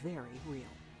are very real.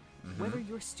 Whether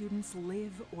your students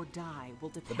live or die will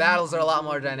depend The battles are a on lot your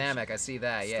more leadership. dynamic, I see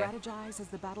that, yeah. Strategize as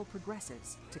the battle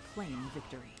progresses to claim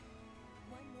victory.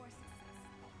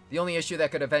 The only issue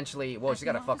that could eventually... Whoa, At she's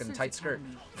got a the fucking Officers tight skirt.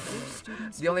 Academy, your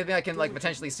students The only will thing I can, like, diligently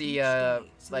potentially see, each day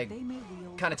so like, that they may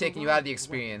wield kind of the taking you out of the right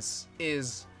experience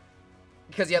is...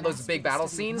 Because you have those big Master battle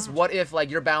the study of scenes, magic. what if,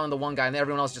 like, you're battling the one guy and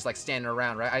everyone else just, like, standing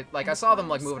around, right? I saw them,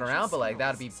 like, acquire moving special around, but, like,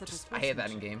 that'd be skills such just... as I hate that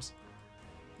in horsemanship. games.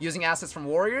 Using assets from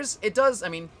warriors, it does, I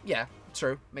mean, yeah,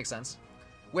 true, makes sense.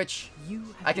 Which, You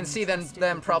have I can been see them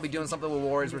entrusted with probably your doing future, something with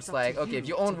warriors and where it's it's up like, to okay, if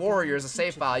you to own guide warriors, a each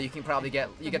save of file, them you can probably get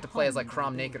to play as like hone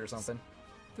Crom their Naked or abilities. something.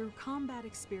 Through combat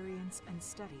experience and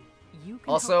study, you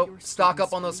can Also, help your stock up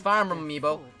students on those reach Fire their Emblem amiibo.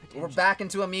 full We're potential. back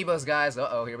into amiibos, guys.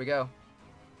 Uh-oh, here we go.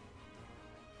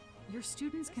 Your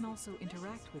students can also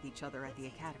interact with each other at the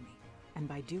academy, and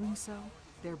by doing so,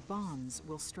 their bonds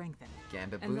will strengthen.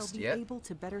 Gambit and boost, they'll be yep. able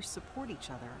to better support each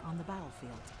other on the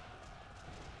battlefield.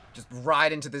 Just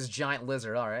ride into this giant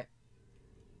lizard, alright.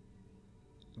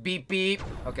 Beep beep.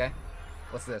 Okay.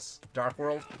 What's this? Dark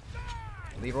World?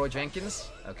 Leroy Jenkins?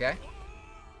 Okay.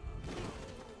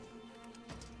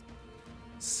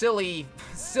 Silly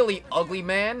ugly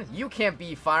man. You can't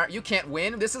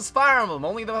win. This is Fire Emblem.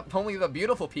 Only the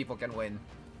beautiful people can win.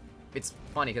 It's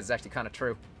funny because it's actually kind of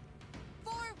true.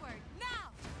 Forward, now!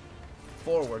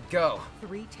 Forward, go.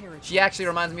 3 territories. She actually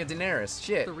reminds me of Daenerys.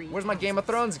 Shit. 3 Where's my Game of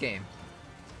houses. Thrones game?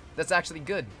 That's actually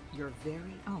good. Your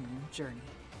very own journey.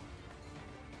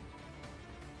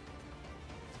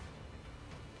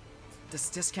 This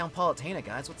Discount Palutena,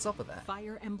 guys. What's up with that?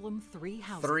 Fire Emblem 3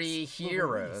 Houses. 3 will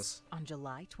heroes. release on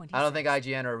July 26th. I don't think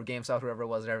IGN or GameStop, whoever it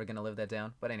was, are ever going to live that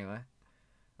down. But anyway.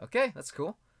 Okay, that's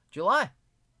cool. July.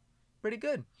 Pretty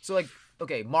good. So, like,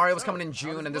 okay, Mario was coming in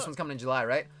June and this one's coming in July,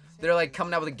 right? They're, like,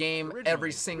 coming out with a game Originally, every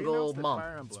we single announced that month. Fire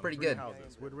Emblem It's pretty Three good.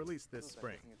 Houses would release this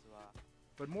spring,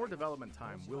 but more development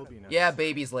time will be necessary. Yeah,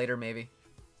 babies later, maybe.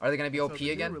 Are they going to be So OP the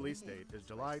new again? release date is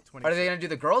July 26th. Are they going to do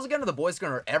the girls again or the boys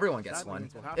again or everyone gets That one?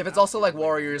 means we'll have If to it's also ask like them to wait a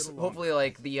Warriors, little hopefully longer.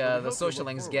 like But we the hope you look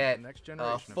socialings forward get to the next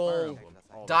generation of Fire full Emblem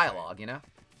all the dialogue, you know?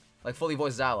 Like fully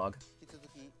voiced dialogue.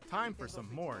 same. Time for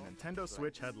some more Nintendo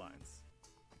Switch headlines.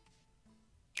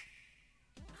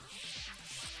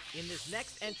 In this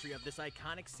next entry of this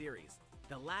iconic series,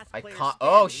 the last player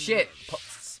Oh standing shit!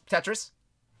 lives.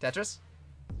 Tetris?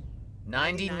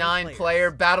 99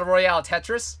 player battle royale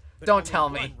Tetris? But Don't only tell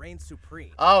one me. reigns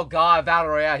supreme. Oh god,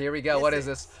 battle royale. Here we go. What is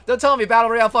this? Don't tell me battle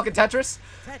royale fucking Tetris.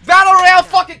 Tetris. Battle royale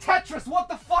fucking Tetris. What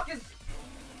the fuck is?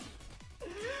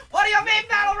 What do you mean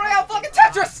battle royale fucking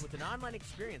Tetris? With an online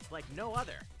experience like no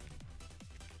other.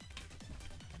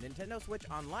 Nintendo Switch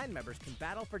Online members can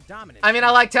battle for dominance. I mean,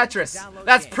 I like Tetris.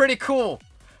 That's pretty cool.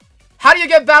 How do you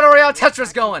get battle royale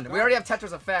Tetris going? We already have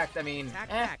Tetris Effect. I mean,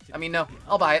 no,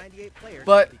 I'll buy it.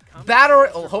 But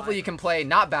hopefully you can play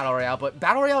not battle royale, but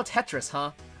battle royale Tetris,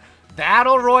 huh?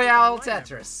 Battle royale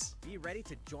Tetris. Be ready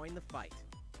to join the fight.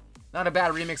 Not a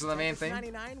bad remix of the main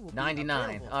thing.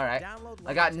 99. All right.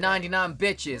 I got 99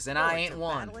 bitches, and I ain't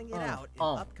one.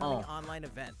 Upcoming online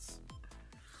events.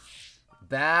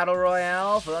 Battle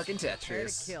Royale fucking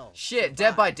Tetris. Shit,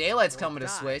 Dead by Daylight's coming to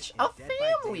Switch. A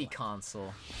family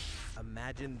console.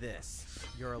 Imagine this.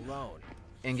 You're alone.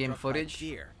 In-game footage.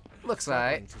 Fear, Looks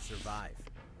alright. to survive.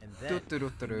 And then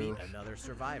you meet another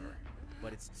survivor.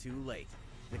 But it's too late.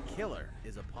 The killer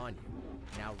is upon you.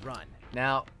 Now run.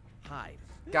 Now, hide.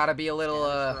 Gotta be a little,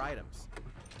 items.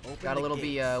 gotta little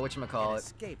be, whatchamacallit.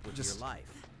 Escape with Just, your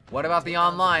life. what about the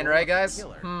online, right guys?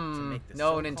 No,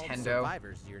 Nintendo.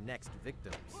 Survivors your next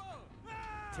victims.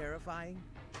 Terrifying?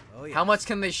 Oh, yeah. How much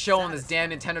can they show on this damn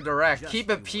Nintendo Direct? Keep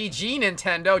it PG,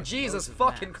 Nintendo. Jesus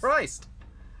fucking Christ.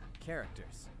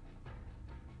 Characters.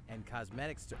 And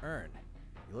cosmetics to earn.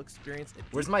 You'll experience a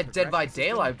Where's my Dead by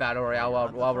Daylight Battle Royale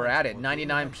while we're at it?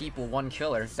 99 people, 1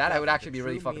 killer. That would actually be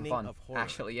really fucking fun.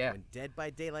 Actually, yeah. When Dead by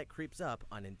Daylight creeps up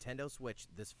on Nintendo Switch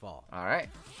this fall. Alright.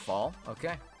 Fall.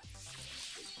 Okay.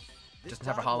 Just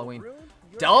have a Halloween.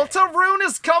 Deltarune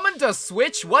is coming to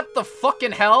Switch? What the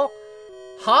fucking hell?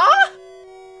 Huh?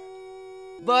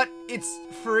 But it's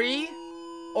free?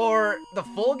 Or the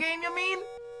full game, you mean?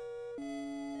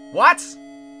 What?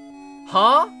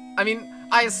 Huh? I mean,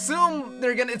 I assume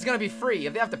it's gonna be free.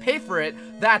 If they have to pay for it,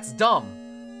 that's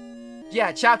dumb.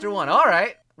 Yeah, chapter 1.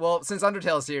 Alright. Well, since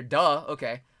Undertale's here, duh.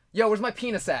 Okay. Yo, where's my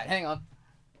penis at? Hang on.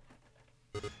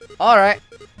 Alright.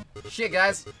 Shit,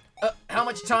 guys. How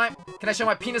much time? Can I show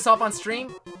my penis off on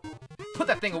stream? Put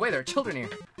that thing away, there are children here.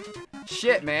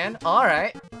 Shit, man.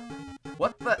 Alright.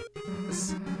 What the?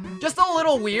 Just a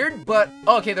little weird, but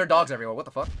oh, okay, there are dogs everywhere. What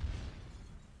the fuck?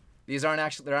 There aren't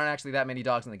actually that many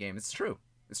dogs in the game. It's true.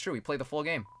 It's true. We played the full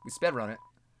game. We spedrun it.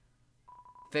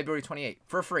 February 28th.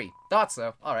 For free. Thought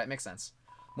so. Alright, makes sense.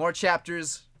 More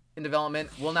chapters in development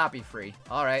will not be free.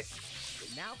 Alright.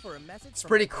 It's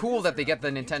pretty cool that they get the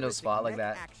Nintendo spot like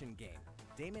that.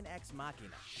 Daemon X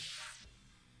Machina.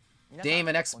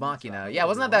 Daemon X Machina. Yeah,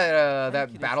 wasn't that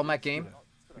that battle mech game?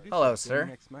 Hello,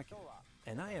 sir.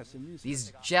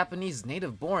 These Japanese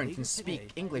native-born can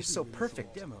speak English so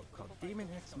perfect. Demo called Daemon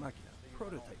X Machina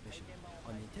Prototype Mission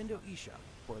on Nintendo eShop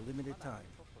for a limited time.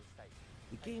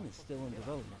 The game is still in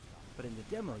development, but in the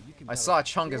demo you can. I saw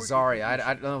Chungazaria. I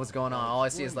don't know what's going on. All I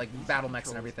see is like battle mechs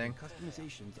and everything.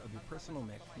 Customizations of your personal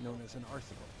mech known as an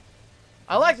arsenal.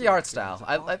 I like the art style.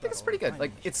 I think it's pretty good.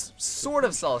 Like, it's sort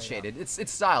of cell-shaded.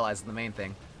 It's stylized, the main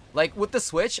thing. Like, with the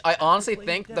Switch, I honestly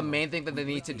think the main thing that they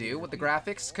need to do with the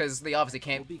graphics, because they obviously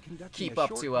can't keep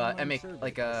up to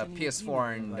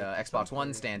PS4 and Xbox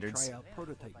One standards,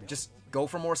 just go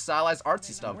for more stylized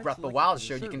artsy stuff. Breath of the Wild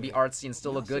showed you can be artsy and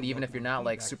still look good even if you're not,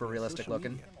 like, super realistic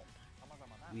looking.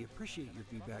 We appreciate your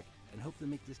feedback and hope to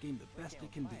make this game the best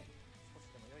it can be.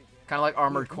 Kind of like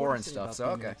Armored Core and stuff, so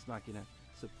okay.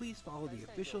 So please follow the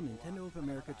official Nintendo of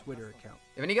America Twitter account.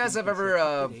 If any of you guys have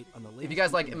ever, if you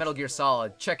guys like Metal Gear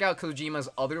Solid, check out Kojima's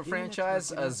other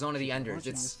franchise, Zone of the Enders.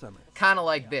 It's kind of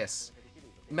like this.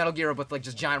 Metal Gear with like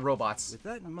just giant robots. With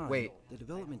that in mind, wait, the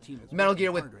development team is Metal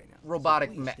Gear with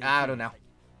robotic, I don't know.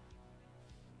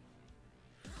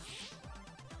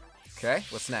 Okay,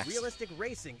 what's next? Realistic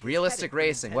racing. Realistic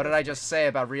racing. What did I just say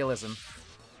about realism?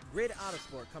 Grid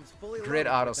Autosport comes fully Grid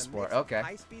Autosport, okay.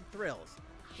 High-speed thrills.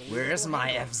 Where's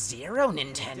my F-Zero,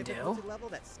 Nintendo? Level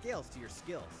that scales to your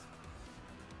skills.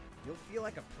 You'll feel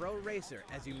like a pro racer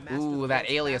as you master ooh, that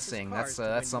aliasing.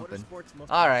 That's something.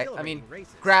 All right. I mean,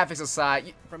 graphics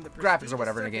aside, graphics or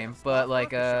whatever in the game, but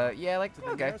like yeah, like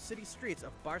okay. City streets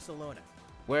of Barcelona.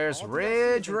 Where's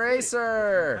Ridge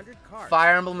Racer?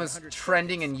 Fire Emblem is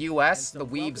trending in US. The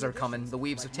weebs are coming. The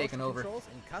weebs have taken over.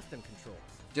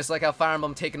 Just like how Fire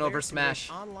Emblem taken over Smash.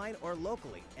 Online or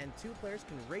locally, and 2 players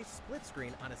can race split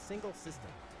screen on a single system.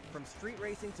 From street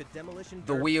racing to demolition.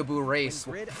 The Weeaboo race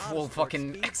will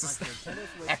fucking Exodus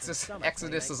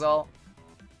is all.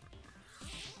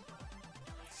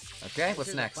 Okay,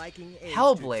 what's next?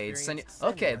 Hellblade.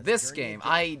 Okay, this game.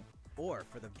 or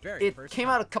for the very It first came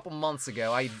time. out a couple months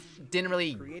ago. I didn't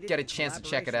really get a chance to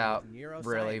check it out,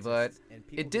 really, but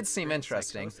it did seem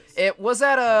interesting. It was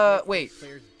at a wait,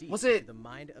 was it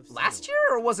last year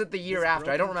or was it the year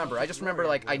after? I don't remember. I just remember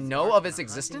like I know of its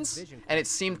existence and it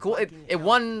seemed cool. It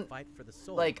won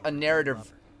like a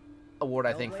narrative award,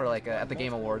 I think, for like at the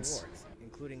Game Awards.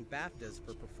 Including BAFTAs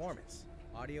for performance,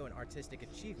 audio and artistic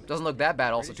achievement. Doesn't look that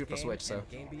bad also too for Switch, so.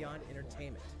 Game Beyond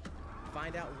Entertainment.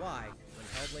 Find out why when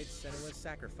Hellblade: Senua's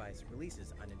Sacrifice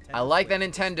releases on Nintendo. I like that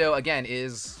Switch. Nintendo again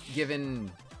is giving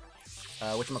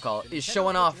whatchamacallit, is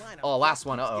showing off. Oh, last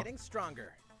one. Uh-oh. Getting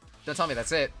stronger. Don't tell me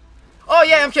that's it. Oh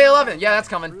yeah, MK11. Yeah, that's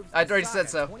coming. I already said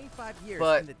so.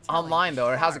 But online though,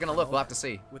 or how's it gonna look? We'll have to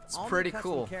see. It's pretty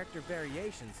cool. Character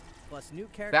variations, plus new Back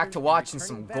to characters watching and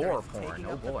some returning gore veterans porn. taking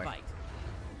Oh up the boy. fight.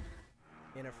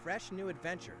 In a fresh new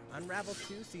adventure, Unravel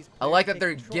 2 sees I like that players they're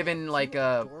take control giving of like two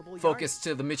a adorable focus Yarnies.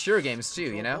 to the mature games too,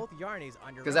 you Control know? both Yarnies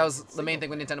on your Because that own was in the main thing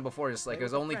single with Nintendo before, just like play it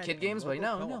was with a only friend kid in games, but local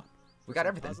no, co-op. no. We For got some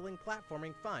everything. Puzzling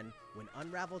platforming fun when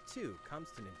Unravel 2 comes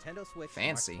to Nintendo Switch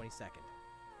Fancy. March 22nd.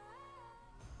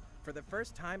 For the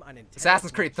first time on Nintendo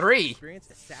Assassin's Creed Switch, 3. experience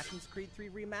Assassin's Creed 3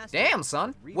 Remastered. Damn,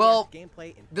 son. Revamped Well,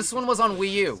 gameplay and this features one was on a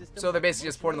Wii U, system so they're of basically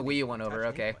just porting the motion Wii U one and over,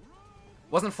 touch okay. input.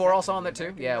 Wasn't 4 also on there too?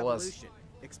 American Yeah, it was. Revolution.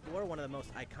 Explore one of the most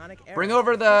iconic Bring eras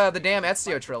over of the history, damn fight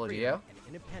Ezio for trilogy, freedom yo. and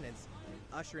independence,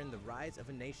 and usher in the rise of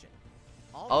a nation.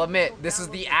 I'll admit, this is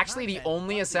actually the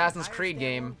only Assassin's Creed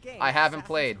game I haven't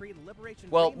played.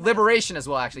 Well, Liberation as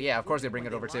well, actually. Yeah, of course they bring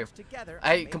it over too.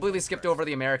 I completely skipped over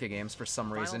the America games for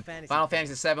some reason. Final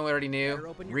Fantasy VII we already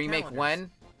knew. Remake when?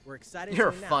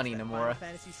 You're funny, Nomura.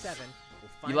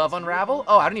 You love Unravel?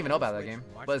 Oh, I didn't even know about that game.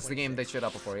 But it's the game they showed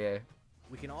up before, yeah.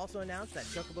 We can also announce that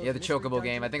Chocobo's Yeah, the Mystery Chocobo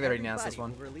game. I Dungeon think they already announced this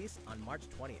Everybody one. will release on March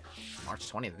 20th. March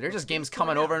 20th. They're just games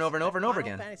coming over and over and over and over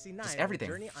again. Final Fantasy IX Just will everything.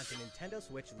 journey onto Nintendo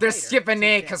Switch They're later skipping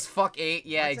 8 today. because fuck 8.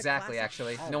 Yeah, Once a exactly, classic,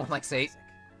 actually. No one always a likes 8. classic.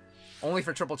 Only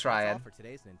for Triple That's all Triad. for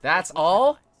today's Nintendo That's Switch all?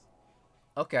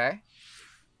 headlines. Okay.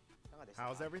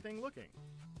 How's everything looking?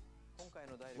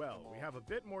 Well, we have a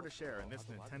bit more to share in this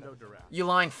Nintendo Direct. You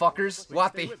lying fuckers. Please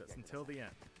What stay the... with us until the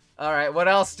end. Alright, what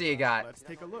else do you got? Let's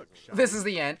take a look, shall This we? is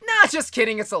the end. Nah, just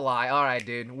kidding, it's a lie. Alright,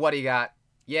 dude. What do you got?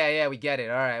 Yeah, we get it.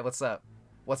 Alright, what's up?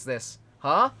 What's this?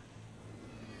 Huh?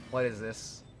 What is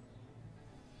this?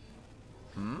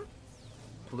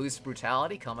 Police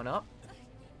brutality coming up?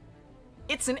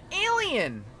 It's an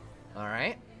alien!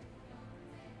 Alright.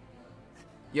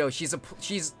 Yo, she's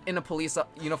in a police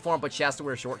uniform, but she has to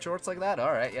wear short shorts like that?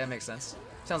 Alright, yeah, makes sense.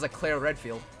 Sounds like Claire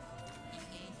Redfield.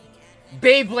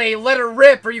 Beyblade, let her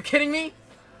rip! Are you kidding me?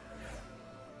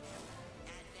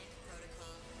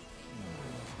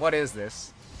 What is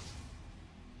this?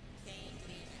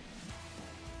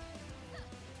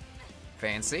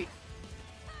 Fancy.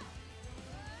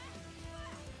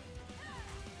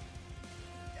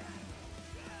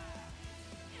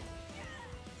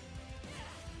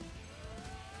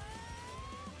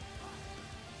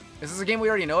 Is this a game we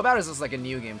already know about, or is this like a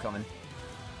new game coming?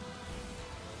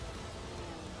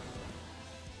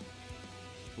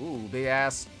 Ooh, big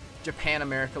ass Japan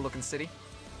America looking city.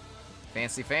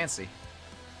 Fancy, fancy.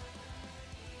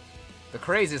 The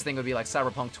craziest thing would be like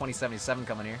Cyberpunk 2077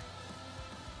 coming here.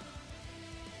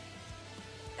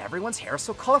 Everyone's hair is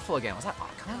so colorful again. Was that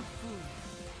Otacon?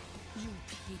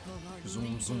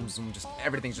 Zoom, zoom, zoom. Just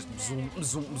everything's just zoom,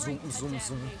 zoom, zoom, zoom,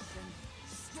 zoom.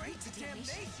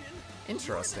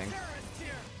 Interesting.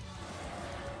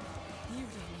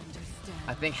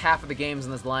 I think half of the games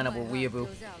in this lineup were weeaboo,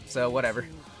 so whatever.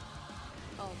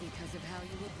 All because of how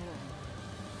you were born.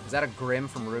 Is that a Grim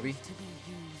from Ruby? To be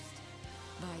used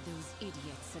by those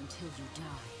idiots until you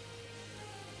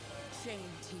die.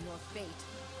 Chained to your fate,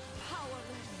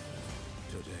 powerless.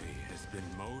 Today has been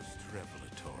most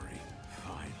revelatory.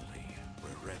 Finally,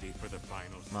 we're ready for the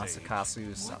final stage.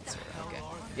 Masakazu Satsu. Okay.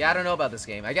 Yeah, I don't know about this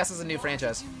game. I guess it's a new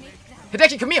franchise.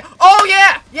 Hideki Kamiya! Oh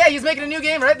yeah! Yeah, he's making a new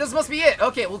game, right? This must be it.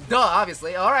 Okay, well, duh,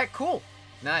 obviously. Alright, cool.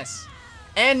 Nice.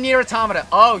 And Nier Automata.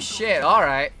 Oh shit,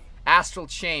 alright. Astral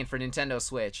Chain for Nintendo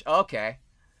Switch. Okay.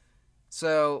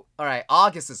 So, alright,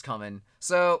 August is coming.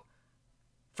 So,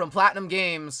 from Platinum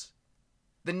Games,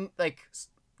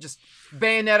 just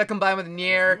Bayonetta combined with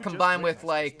Nier, You combined just with,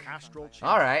 like... witnessed Astral Chain,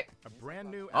 Alright. a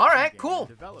brand new Alright, action game cool. in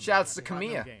development Shouts to at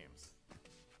Platinum Kamiya. Games.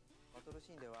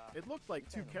 It looked like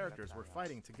two characters were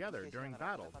fighting together during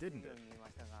battle, didn't it?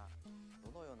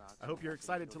 I hope you're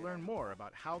excited to learn more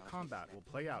about how combat will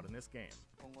play out in this game.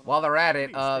 While they're at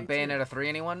it, Please stay tuned. Bayonetta 3,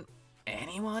 anyone?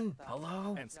 Anyone?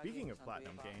 Hello? And speaking of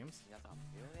Platinum Games,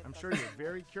 I'm sure you're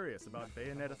very curious about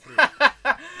Bayonetta 3.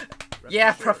 Rest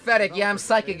Yeah, assured, prophetic. Yeah, I'm developers of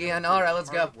psychic Bayonetta again. 3 Alright, are let's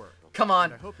hard go. at work. Come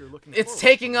on. and I hope you're looking It's forward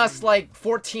taking to us learning like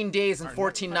 14 days and Our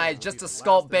 14 next title nights will just be to the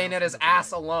sculpt last Bayonetta's announcement of ass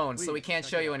the day. alone, so we Please can't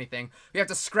check show it you out. anything. We have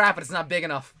to scrap it, it's not big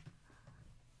enough.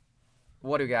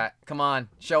 What do we got? Come on,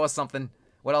 show us something.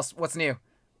 What else? What's new?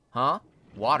 Huh?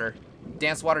 Water.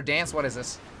 Dance, water, dance. What is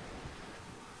this?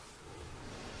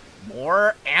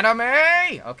 More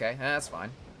anime? Okay, that's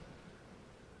fine.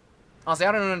 Honestly,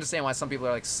 I don't understand why some people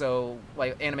are like so,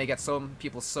 like, anime gets some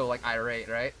people so, like, irate,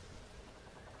 right?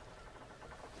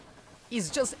 He's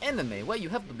just anime. Why you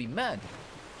have to be mad?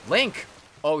 Link!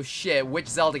 Oh shit, which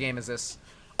Zelda game is this?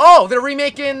 Oh, they're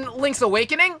remaking Link's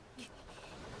Awakening?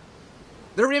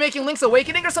 They're remaking Link's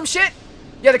Awakening or some shit?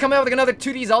 Yeah, they're coming out with like another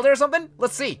 2D Zelda or something?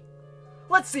 Let's see.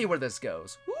 Let's see where this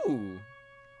goes. Ooh.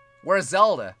 Where's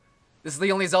Zelda? This is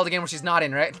the only Zelda game where she's not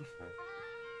in, right?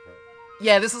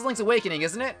 Yeah, this is Link's Awakening,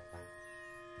 isn't it?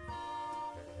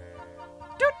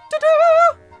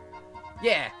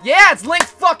 Yeah, yeah, it's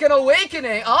Link's fucking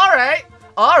Awakening. Alright,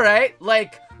 alright.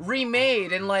 Like,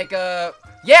 remade in like a...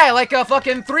 Yeah, like a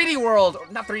fucking 3D World.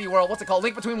 Not 3D World, what's it called?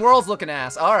 Link Between Worlds looking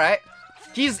ass. Alright.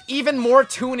 He's even more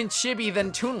Toon and Chibi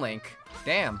than Toon Link.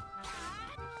 Damn.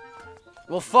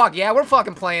 Well, fuck, yeah, we're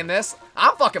fucking playing this.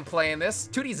 I'm fucking playing this.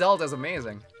 2D Zelda's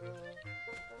amazing.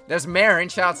 There's Marin,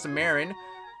 shoutouts to Marin.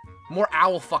 More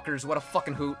owl fuckers, what a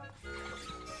fucking hoot.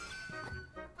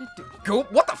 Go,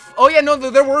 what the f— oh yeah, no,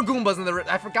 there were Goombas in the—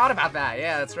 I forgot about that.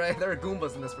 Yeah, that's right, there are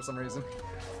Goombas in this for some reason.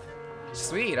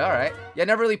 Sweet, alright. Yeah, I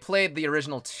never really played the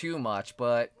original too much,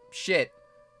 but shit.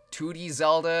 2D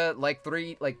Zelda, like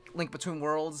Link Between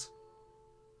Worlds.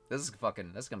 This is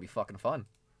gonna be fucking fun.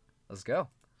 Let's go.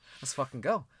 Let's fucking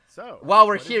go. So, while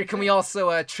we're what did here, you can we think?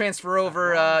 also transfer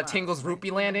over Tingle's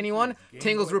Rupee Land, anyone?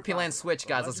 Tingle's Rupee Land Switch,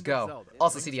 guys, let's go.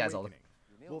 Also CDI Zelda.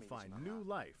 Will find new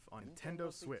life on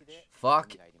Nintendo Switch.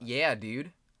 Fuck yeah,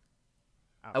 dude.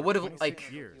 I After would've, 26 like—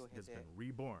 years, it has been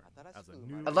reborn as a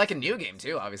new. I'd like a new game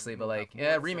too, obviously, but like,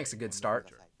 yeah, remake's a good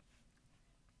start.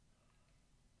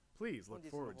 Please look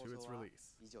forward to its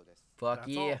release. Fuck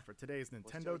That's yeah. all for today's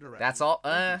Nintendo Direct. That's all?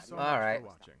 Thank you so much for Alright.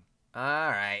 watching.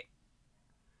 Alright.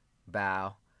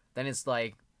 Bow. Then it's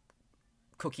like,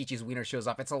 Kokichi's wiener shows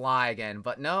up. It's a lie again.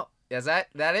 But no. Is that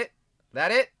it? That it?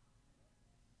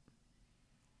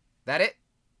 That it?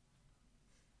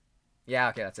 Yeah,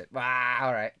 okay, that's it. Ah,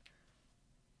 alright.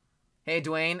 Hey,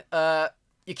 Dwayne.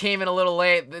 You came in a little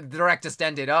late. The Direct just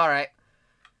ended. Alright.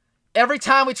 Every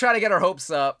time we try to get our hopes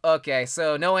up. Okay,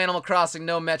 so no Animal Crossing,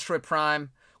 no Metroid Prime.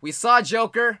 We saw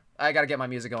Joker. I gotta get my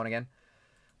music going again.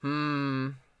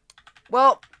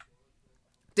 Well,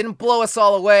 didn't blow us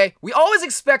all away. We always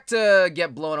expect to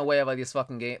get blown away by these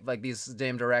fucking these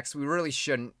damn Directs. We really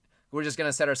shouldn't. We're just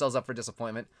gonna set ourselves up for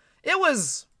disappointment. It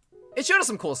showed us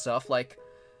some cool stuff, like,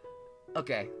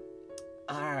 okay.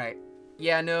 Alright.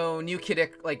 Yeah, no, new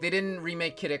Kiddick. Like, they didn't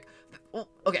remake Kiddick. Well,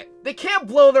 okay, they can't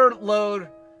blow their load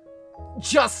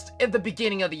just at the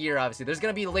beginning of the year, obviously. There's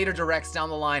gonna be later Directs down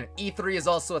the line. E3 is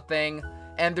also a thing,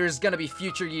 and there's gonna be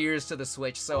future years to the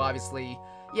Switch, so obviously,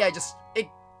 yeah, it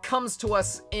comes to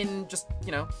us in just,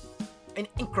 you know, in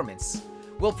increments.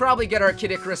 We'll probably get our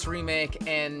Kid Icarus remake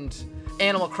and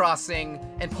Animal Crossing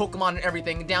and Pokemon and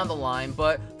everything down the line,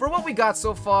 but for what we got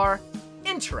so far,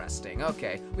 interesting.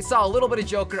 Okay, we saw a little bit of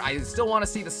Joker. I still want to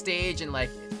see the stage and, like,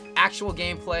 actual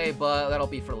gameplay, but that'll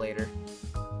be for later.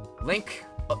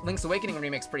 Link's Awakening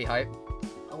remake's pretty hype.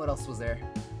 Oh, what else was there?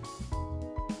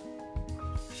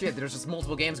 Shit, there's just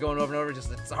multiple games going over and over.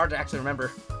 Just it's hard to actually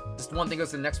remember. Just one thing goes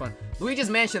to the next one. Luigi's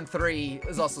Mansion 3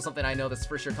 is also something I know that's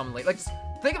for sure coming late. Like, just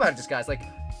think about it, just guys. Like,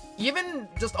 even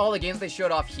just all the games they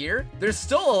showed off here, there's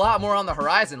still a lot more on the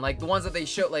horizon. Like, the ones that they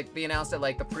showed, like, they announced at,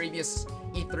 like, the previous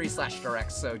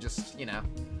E3/Direct. So, just, you know,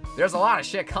 there's a lot of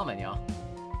shit coming, y'all.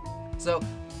 So,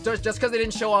 just because they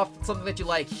didn't show off something that you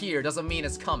like here doesn't mean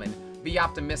it's coming. Be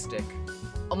optimistic.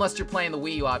 Unless you're playing the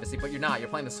Wii U, obviously, but you're not. You're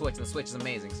playing the Switch, and the Switch is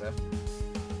amazing, so.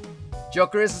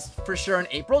 Joker is for sure in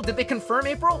April. Did they confirm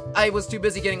April? I was too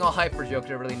busy getting all hyped for Joker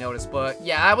to really notice, but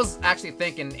yeah, I was actually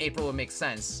thinking April would make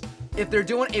sense. If they're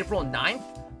doing April 9th,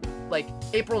 like,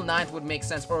 April 9th would make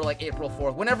sense, or like April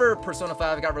 4th. Whenever Persona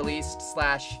 5 got released,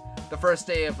 / the first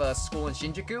day of school in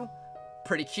Shinjuku.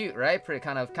 Pretty cute, right? Pretty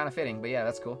kind of fitting, but yeah,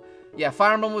 that's cool. Yeah,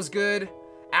 Fire Emblem was good.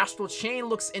 Astral Chain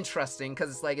looks interesting, because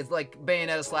it's like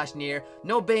Bayonetta / Nier.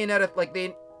 No Bayonetta, like,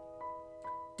 they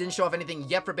didn't show off anything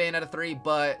yet for Bayonetta 3,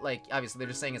 but, like, obviously they're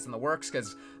just saying it's in the works,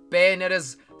 because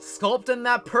Bayonetta's sculpting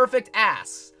that perfect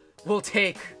ass will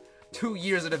take 2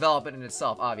 years of development in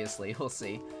itself, obviously. We'll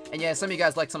see. And yeah, some of you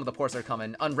guys like some of the ports that are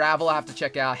coming. Unravel, I have to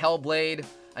check out. Hellblade,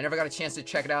 I never got a chance to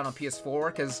check it out on PS4,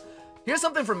 because here's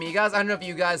something for me, guys. I don't know if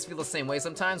you guys feel the same way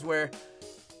sometimes, where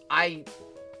I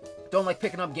don't like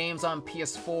picking up games on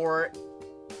PS4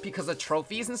 because of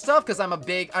trophies and stuff, because I'm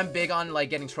big on like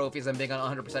getting trophies, I'm big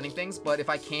on 100%ing things, but if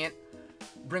I can't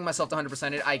bring myself to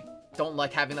 100% it, I don't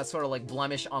like having that sort of like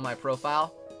blemish on my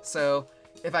profile. So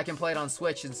if I can play it on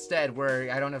Switch instead,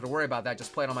 where I don't have to worry about that,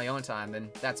 just play it on my own time, then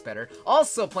that's better.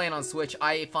 Also, playing on Switch,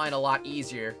 I find a lot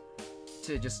easier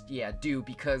to just, yeah, do,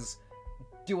 because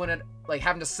doing it, like,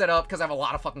 having to set up, because I have a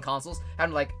lot of fucking consoles,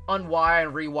 having to, like, unwire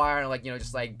and rewire and, like, you know,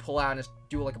 just, like, pull out and just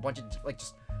do, like, a bunch of, like,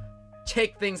 just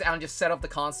take things out and just set up the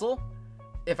console.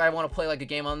 If I want to play, like, a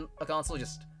game on a console,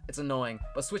 just, it's annoying.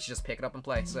 But Switch, just pick it up and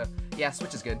play. So, yeah,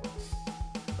 Switch is good.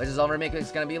 Legends of Zelda Remake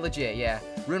is gonna be legit, yeah.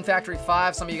 Rune Factory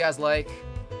 5, some of you guys like.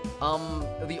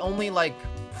 The only, like,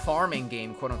 farming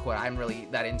game, quote-unquote, I'm really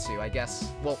that into, I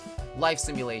guess. Well, Life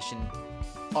Simulation,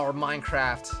 or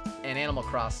Minecraft, and Animal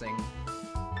Crossing.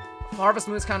 Harvest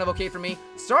Moon's kind of okay for me.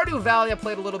 Stardew Valley I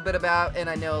played a little bit about, and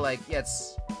I know, like, yeah,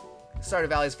 it's... Stardew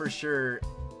Valley is for sure,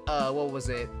 what was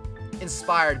it?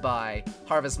 Inspired by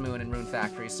Harvest Moon and Rune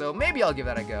Factory, so maybe I'll give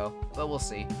that a go, but we'll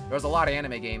see. There was a lot of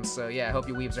anime games, so yeah, I hope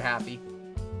you weebs are happy.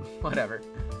 Whatever.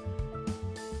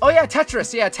 Oh yeah,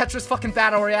 Tetris! Yeah, Tetris fucking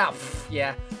Battle Royale!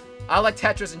 Yeah. I like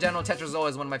Tetris in general. Tetris is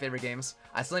always one of my favorite games.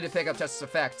 I still need to pick up Tetris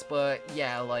Effect, but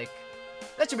yeah, like,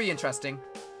 that should be interesting.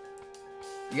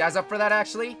 You guys up for that,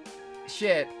 actually?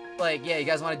 Shit. Like, yeah, you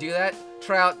guys want to do that?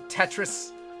 Try out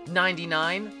Tetris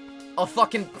 99? I'll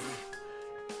fucking...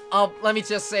 let me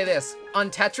just say this. On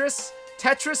Tetris,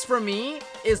 Tetris for me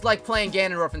is like playing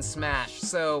Ganondorf in Smash,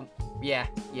 so... Yeah,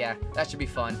 that should be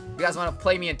fun. You guys want to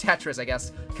play me in Tetris, I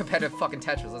guess. Competitive fucking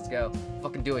Tetris, let's go.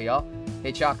 Fucking do it, y'all.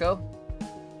 Hey, Choco.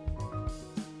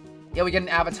 Yeah, we get an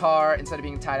avatar instead of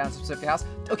being tied down to a specific house.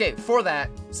 Okay, for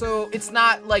that, so it's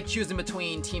not like choosing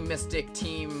between Team Mystic,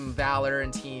 Team Valor,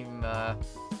 and Team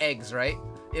Eggs, right?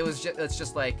 It's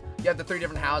just like, you have the 3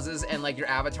 different houses, and like your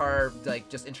avatar like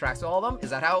just interacts with all of them? Is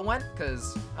that how it went?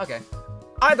 Cause, okay.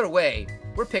 Either way,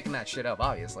 we're picking that shit up,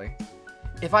 obviously.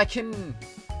 If I can...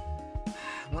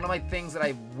 One of my things that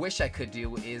I wish I could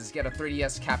do is get a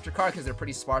 3DS capture card, because they're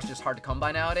pretty sparse, just hard to come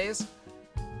by nowadays.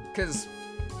 Because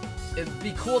it'd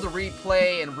be cool to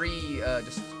replay and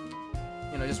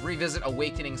just revisit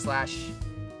Awakening /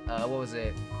 what was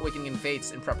it? Awakening and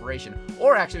Fates in preparation.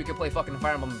 Or actually we could play fucking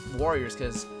Fire Emblem Warriors,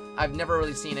 because I've never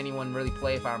really seen anyone really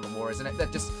play Fire Emblem Warriors, and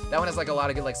that one has like a lot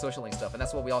of good like social link stuff, and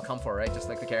that's what we all come for, right? Just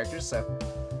like the characters, so.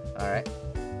 Alright.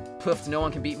 Poofed, no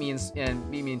one can beat me in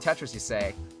Tetris, you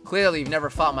say. Clearly, you've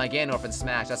never fought my Ganondorf in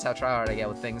Smash. That's how tryhard I get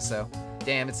with things, so...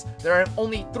 Damn, there are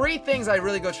only 3 things I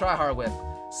really go tryhard with.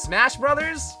 Smash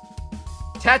Brothers,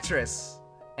 Tetris,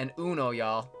 and Uno,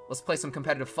 y'all. Let's play some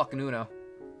competitive fucking Uno.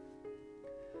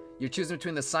 You're choosing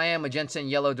between the cyan, magenta, and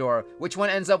yellow door. Which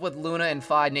one ends up with Luna and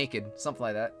Fi naked? Something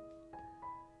like that.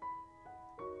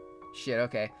 Shit,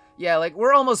 okay. Yeah, like,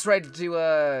 we're almost ready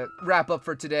to, wrap up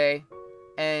for today.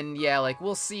 And, yeah, like,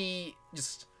 we'll see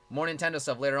just... more Nintendo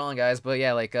stuff later on, guys, but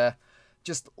yeah, like,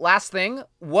 just last thing,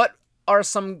 what are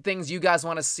some things you guys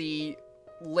want to see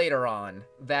later on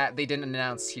that they didn't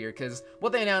announce here? Because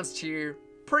what they announced here,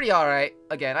 pretty alright.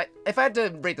 Again, if I had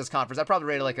to rate this conference, I'd probably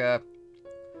rate it like a...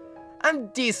 I'm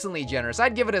decently generous.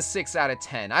 I'd give it a 6 out of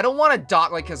 10. I don't want to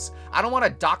dock, like, because I don't want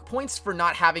to dock points for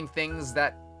not having things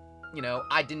that, you know,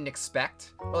 I didn't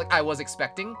expect, or like I was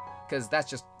expecting, because that's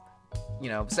just, you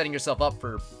know, setting yourself up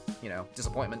for, you know,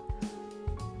 disappointment.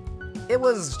 It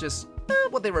was just,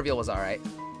 what they revealed was alright.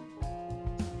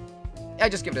 I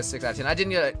just give it a 6 out of 10. I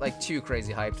didn't get, like, too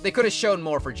crazy hyped. They could have shown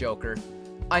more for Joker.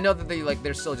 I know that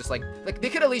they're still just, like, they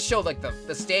could at least show, like,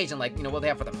 the stage and, like, you know, what they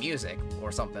have for the music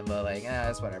or something, but, like,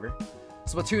 that's whatever.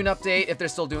 Splatoon update, if they're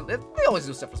still doing, they always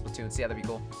do stuff for Splatoon, so yeah, that'd be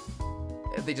cool.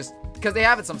 If they just, because they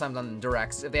have it sometimes on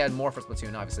Directs. If they had more for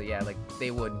Splatoon, obviously, yeah, like,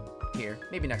 they would here.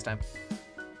 Maybe next time.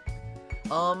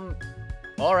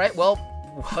 Alright, well,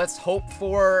 let's hope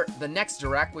for the next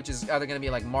Direct, which is either going to be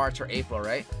like March or April,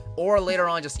 right? Or later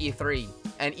on just E3.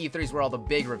 And E3 is where all the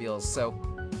big reveals, so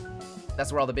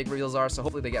that's where all the big reveals are, so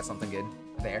hopefully they get something good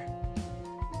there.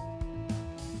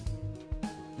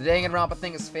 The Danganronpa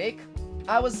thing is fake?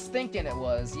 I was thinking it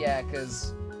was, yeah,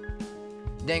 because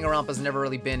Danganronpa's never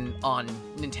really been on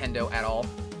Nintendo at all.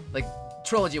 Like,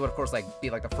 Trilogy would, of course, like, be,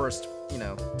 like, the first, you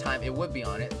know, time it would be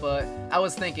on it, but I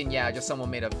was thinking, yeah, just someone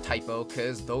made a typo,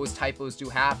 because those typos do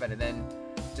happen, and then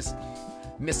just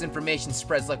misinformation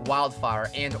spreads like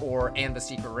wildfire, and the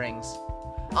secret rings.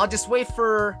 I'll just wait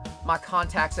for my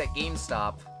contacts at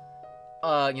GameStop,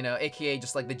 you know, aka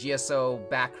just, like, the GSO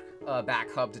back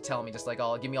hub to tell me, just, like,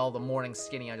 give me all the morning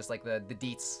skinny on just, like, the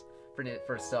deets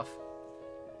for stuff.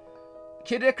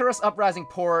 Kid Icarus Uprising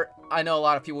port, I know a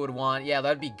lot of people would want. Yeah,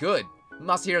 that'd be good.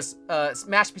 Masahiro,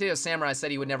 Mashed Potato Samurai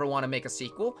said he would never want to make a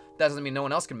sequel. That doesn't mean no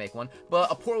one else can make one.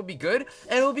 But a port would be good,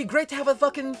 and it would be great to have a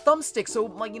fucking thumbstick, so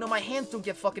my hands don't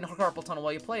get fucking carpal tunnel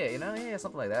while you play it. Yeah,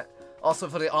 something like that. Also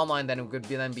for the online, then it could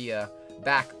be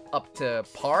back up to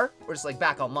par, or just like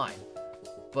back online.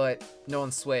 But no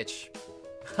on Switch.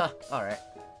 Huh. All right.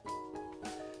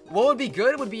 What would be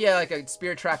good would be like a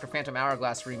Spirit Tracker Phantom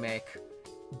Hourglass remake,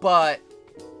 but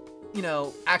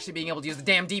actually being able to use the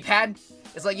damn D-pad.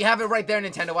 It's like, you have it right there,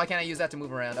 Nintendo. Why can't I use that to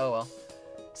move around? Oh, well.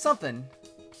 Something.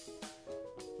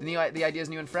 The idea is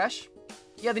new and fresh.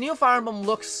 Yeah, the new Fire Emblem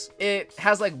it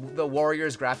has, like, the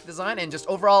Warriors graphic design, and just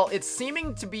overall, it's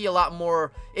seeming to be a lot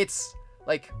more, it's,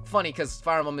 like, funny, because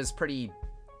Fire Emblem is pretty,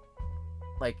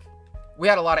 like, we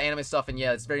had a lot of anime stuff, and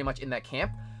yeah, it's very much in that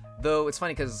camp. Though, it's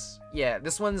funny, because, yeah,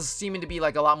 this one's seeming to be,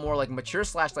 like, a lot more, like, mature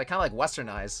 / like, kind of like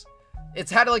westernized. It's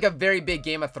had like a very big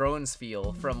Game of Thrones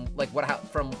feel from like what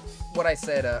I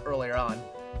said earlier on,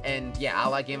 and yeah, I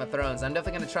like Game of Thrones. I'm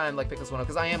definitely gonna try and like pick this one up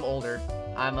because I am older.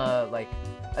 I'm I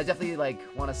definitely like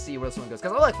want to see where this one goes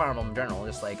because I like Fire Emblem in general.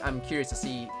 Just like I'm curious to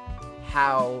see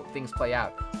how things play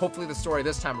out. Hopefully the story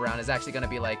this time around is actually gonna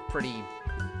be like pretty,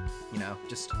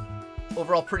 just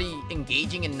overall pretty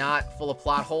engaging and not full of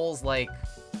plot holes like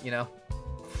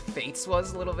Fates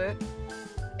was a little bit.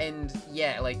 And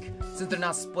yeah, like, since they're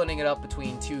not splitting it up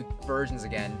between two versions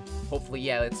again, hopefully,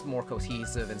 yeah, it's more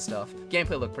cohesive and stuff.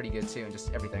 Gameplay looked pretty good too, and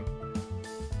just everything.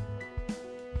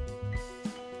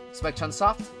 Spike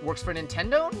Chunsoft works for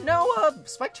Nintendo? No,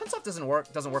 Spike Chunsoft doesn't work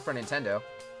for Nintendo.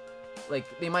 Like,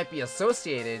 they might be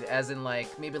associated, as in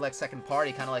like, maybe like second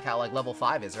party, kind of like how like Level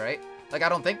 5 is, right? Like, I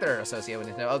don't think they're associated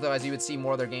with Nintendo, otherwise you would see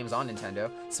more of their games on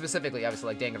Nintendo. Specifically,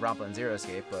 obviously, like Danganronpa and Zero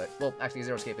Escape, but, well, actually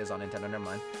Zero Escape is on Nintendo, never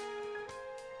mind.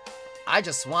 I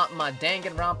just want my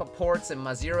Danganronpa ports and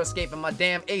my Zero Escape and my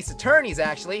damn Ace Attorneys,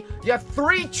 actually. You have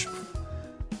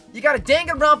you got a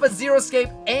Danganronpa, Zero Escape,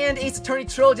 and Ace Attorney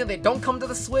trilogy, and they don't come to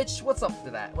the Switch? What's up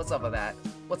with that? What's up with that?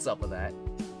 What's up with that?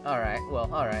 Alright, well,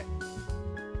 alright.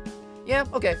 Yeah,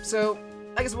 okay, so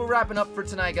I guess we're wrapping up for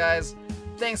tonight, guys.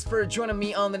 Thanks for joining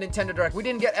me on the Nintendo Direct. We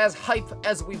didn't get as hype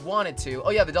as we wanted to. Oh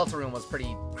yeah, the Delta Room was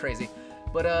pretty crazy.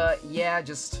 But, yeah,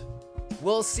 just,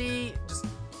 we'll see. Just,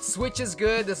 Switch is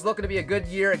good. This is looking to be a good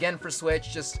year again for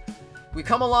Switch. Just, we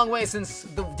come a long way since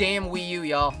the damn Wii U,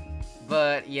 y'all.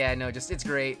 But yeah, no, just it's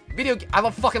great.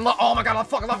 Oh my god, I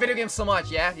fucking love video games so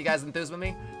much. Yeah, you guys enthused with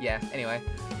me? Yeah, anyway.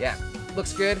 Yeah,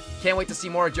 looks good. Can't wait to see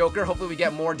more Joker. Hopefully we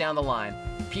get more down the line.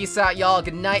 Peace out, y'all.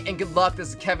 Good night and good luck. This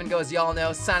is Kevin Goes Y'all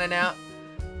Know, signing out.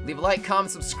 Leave a like, comment,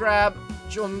 subscribe.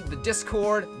 Join the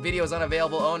Discord. Videos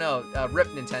unavailable. Oh no, RIP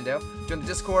Nintendo. Join the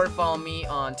Discord. Follow me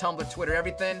on Tumblr, Twitter,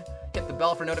 everything. Hit the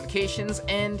bell for notifications,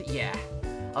 and yeah,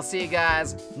 I'll see you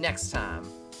guys next time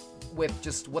with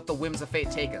just what the whims of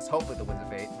fate take us. Hopefully the whims of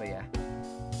fate, but yeah.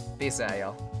 Peace out,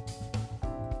 y'all.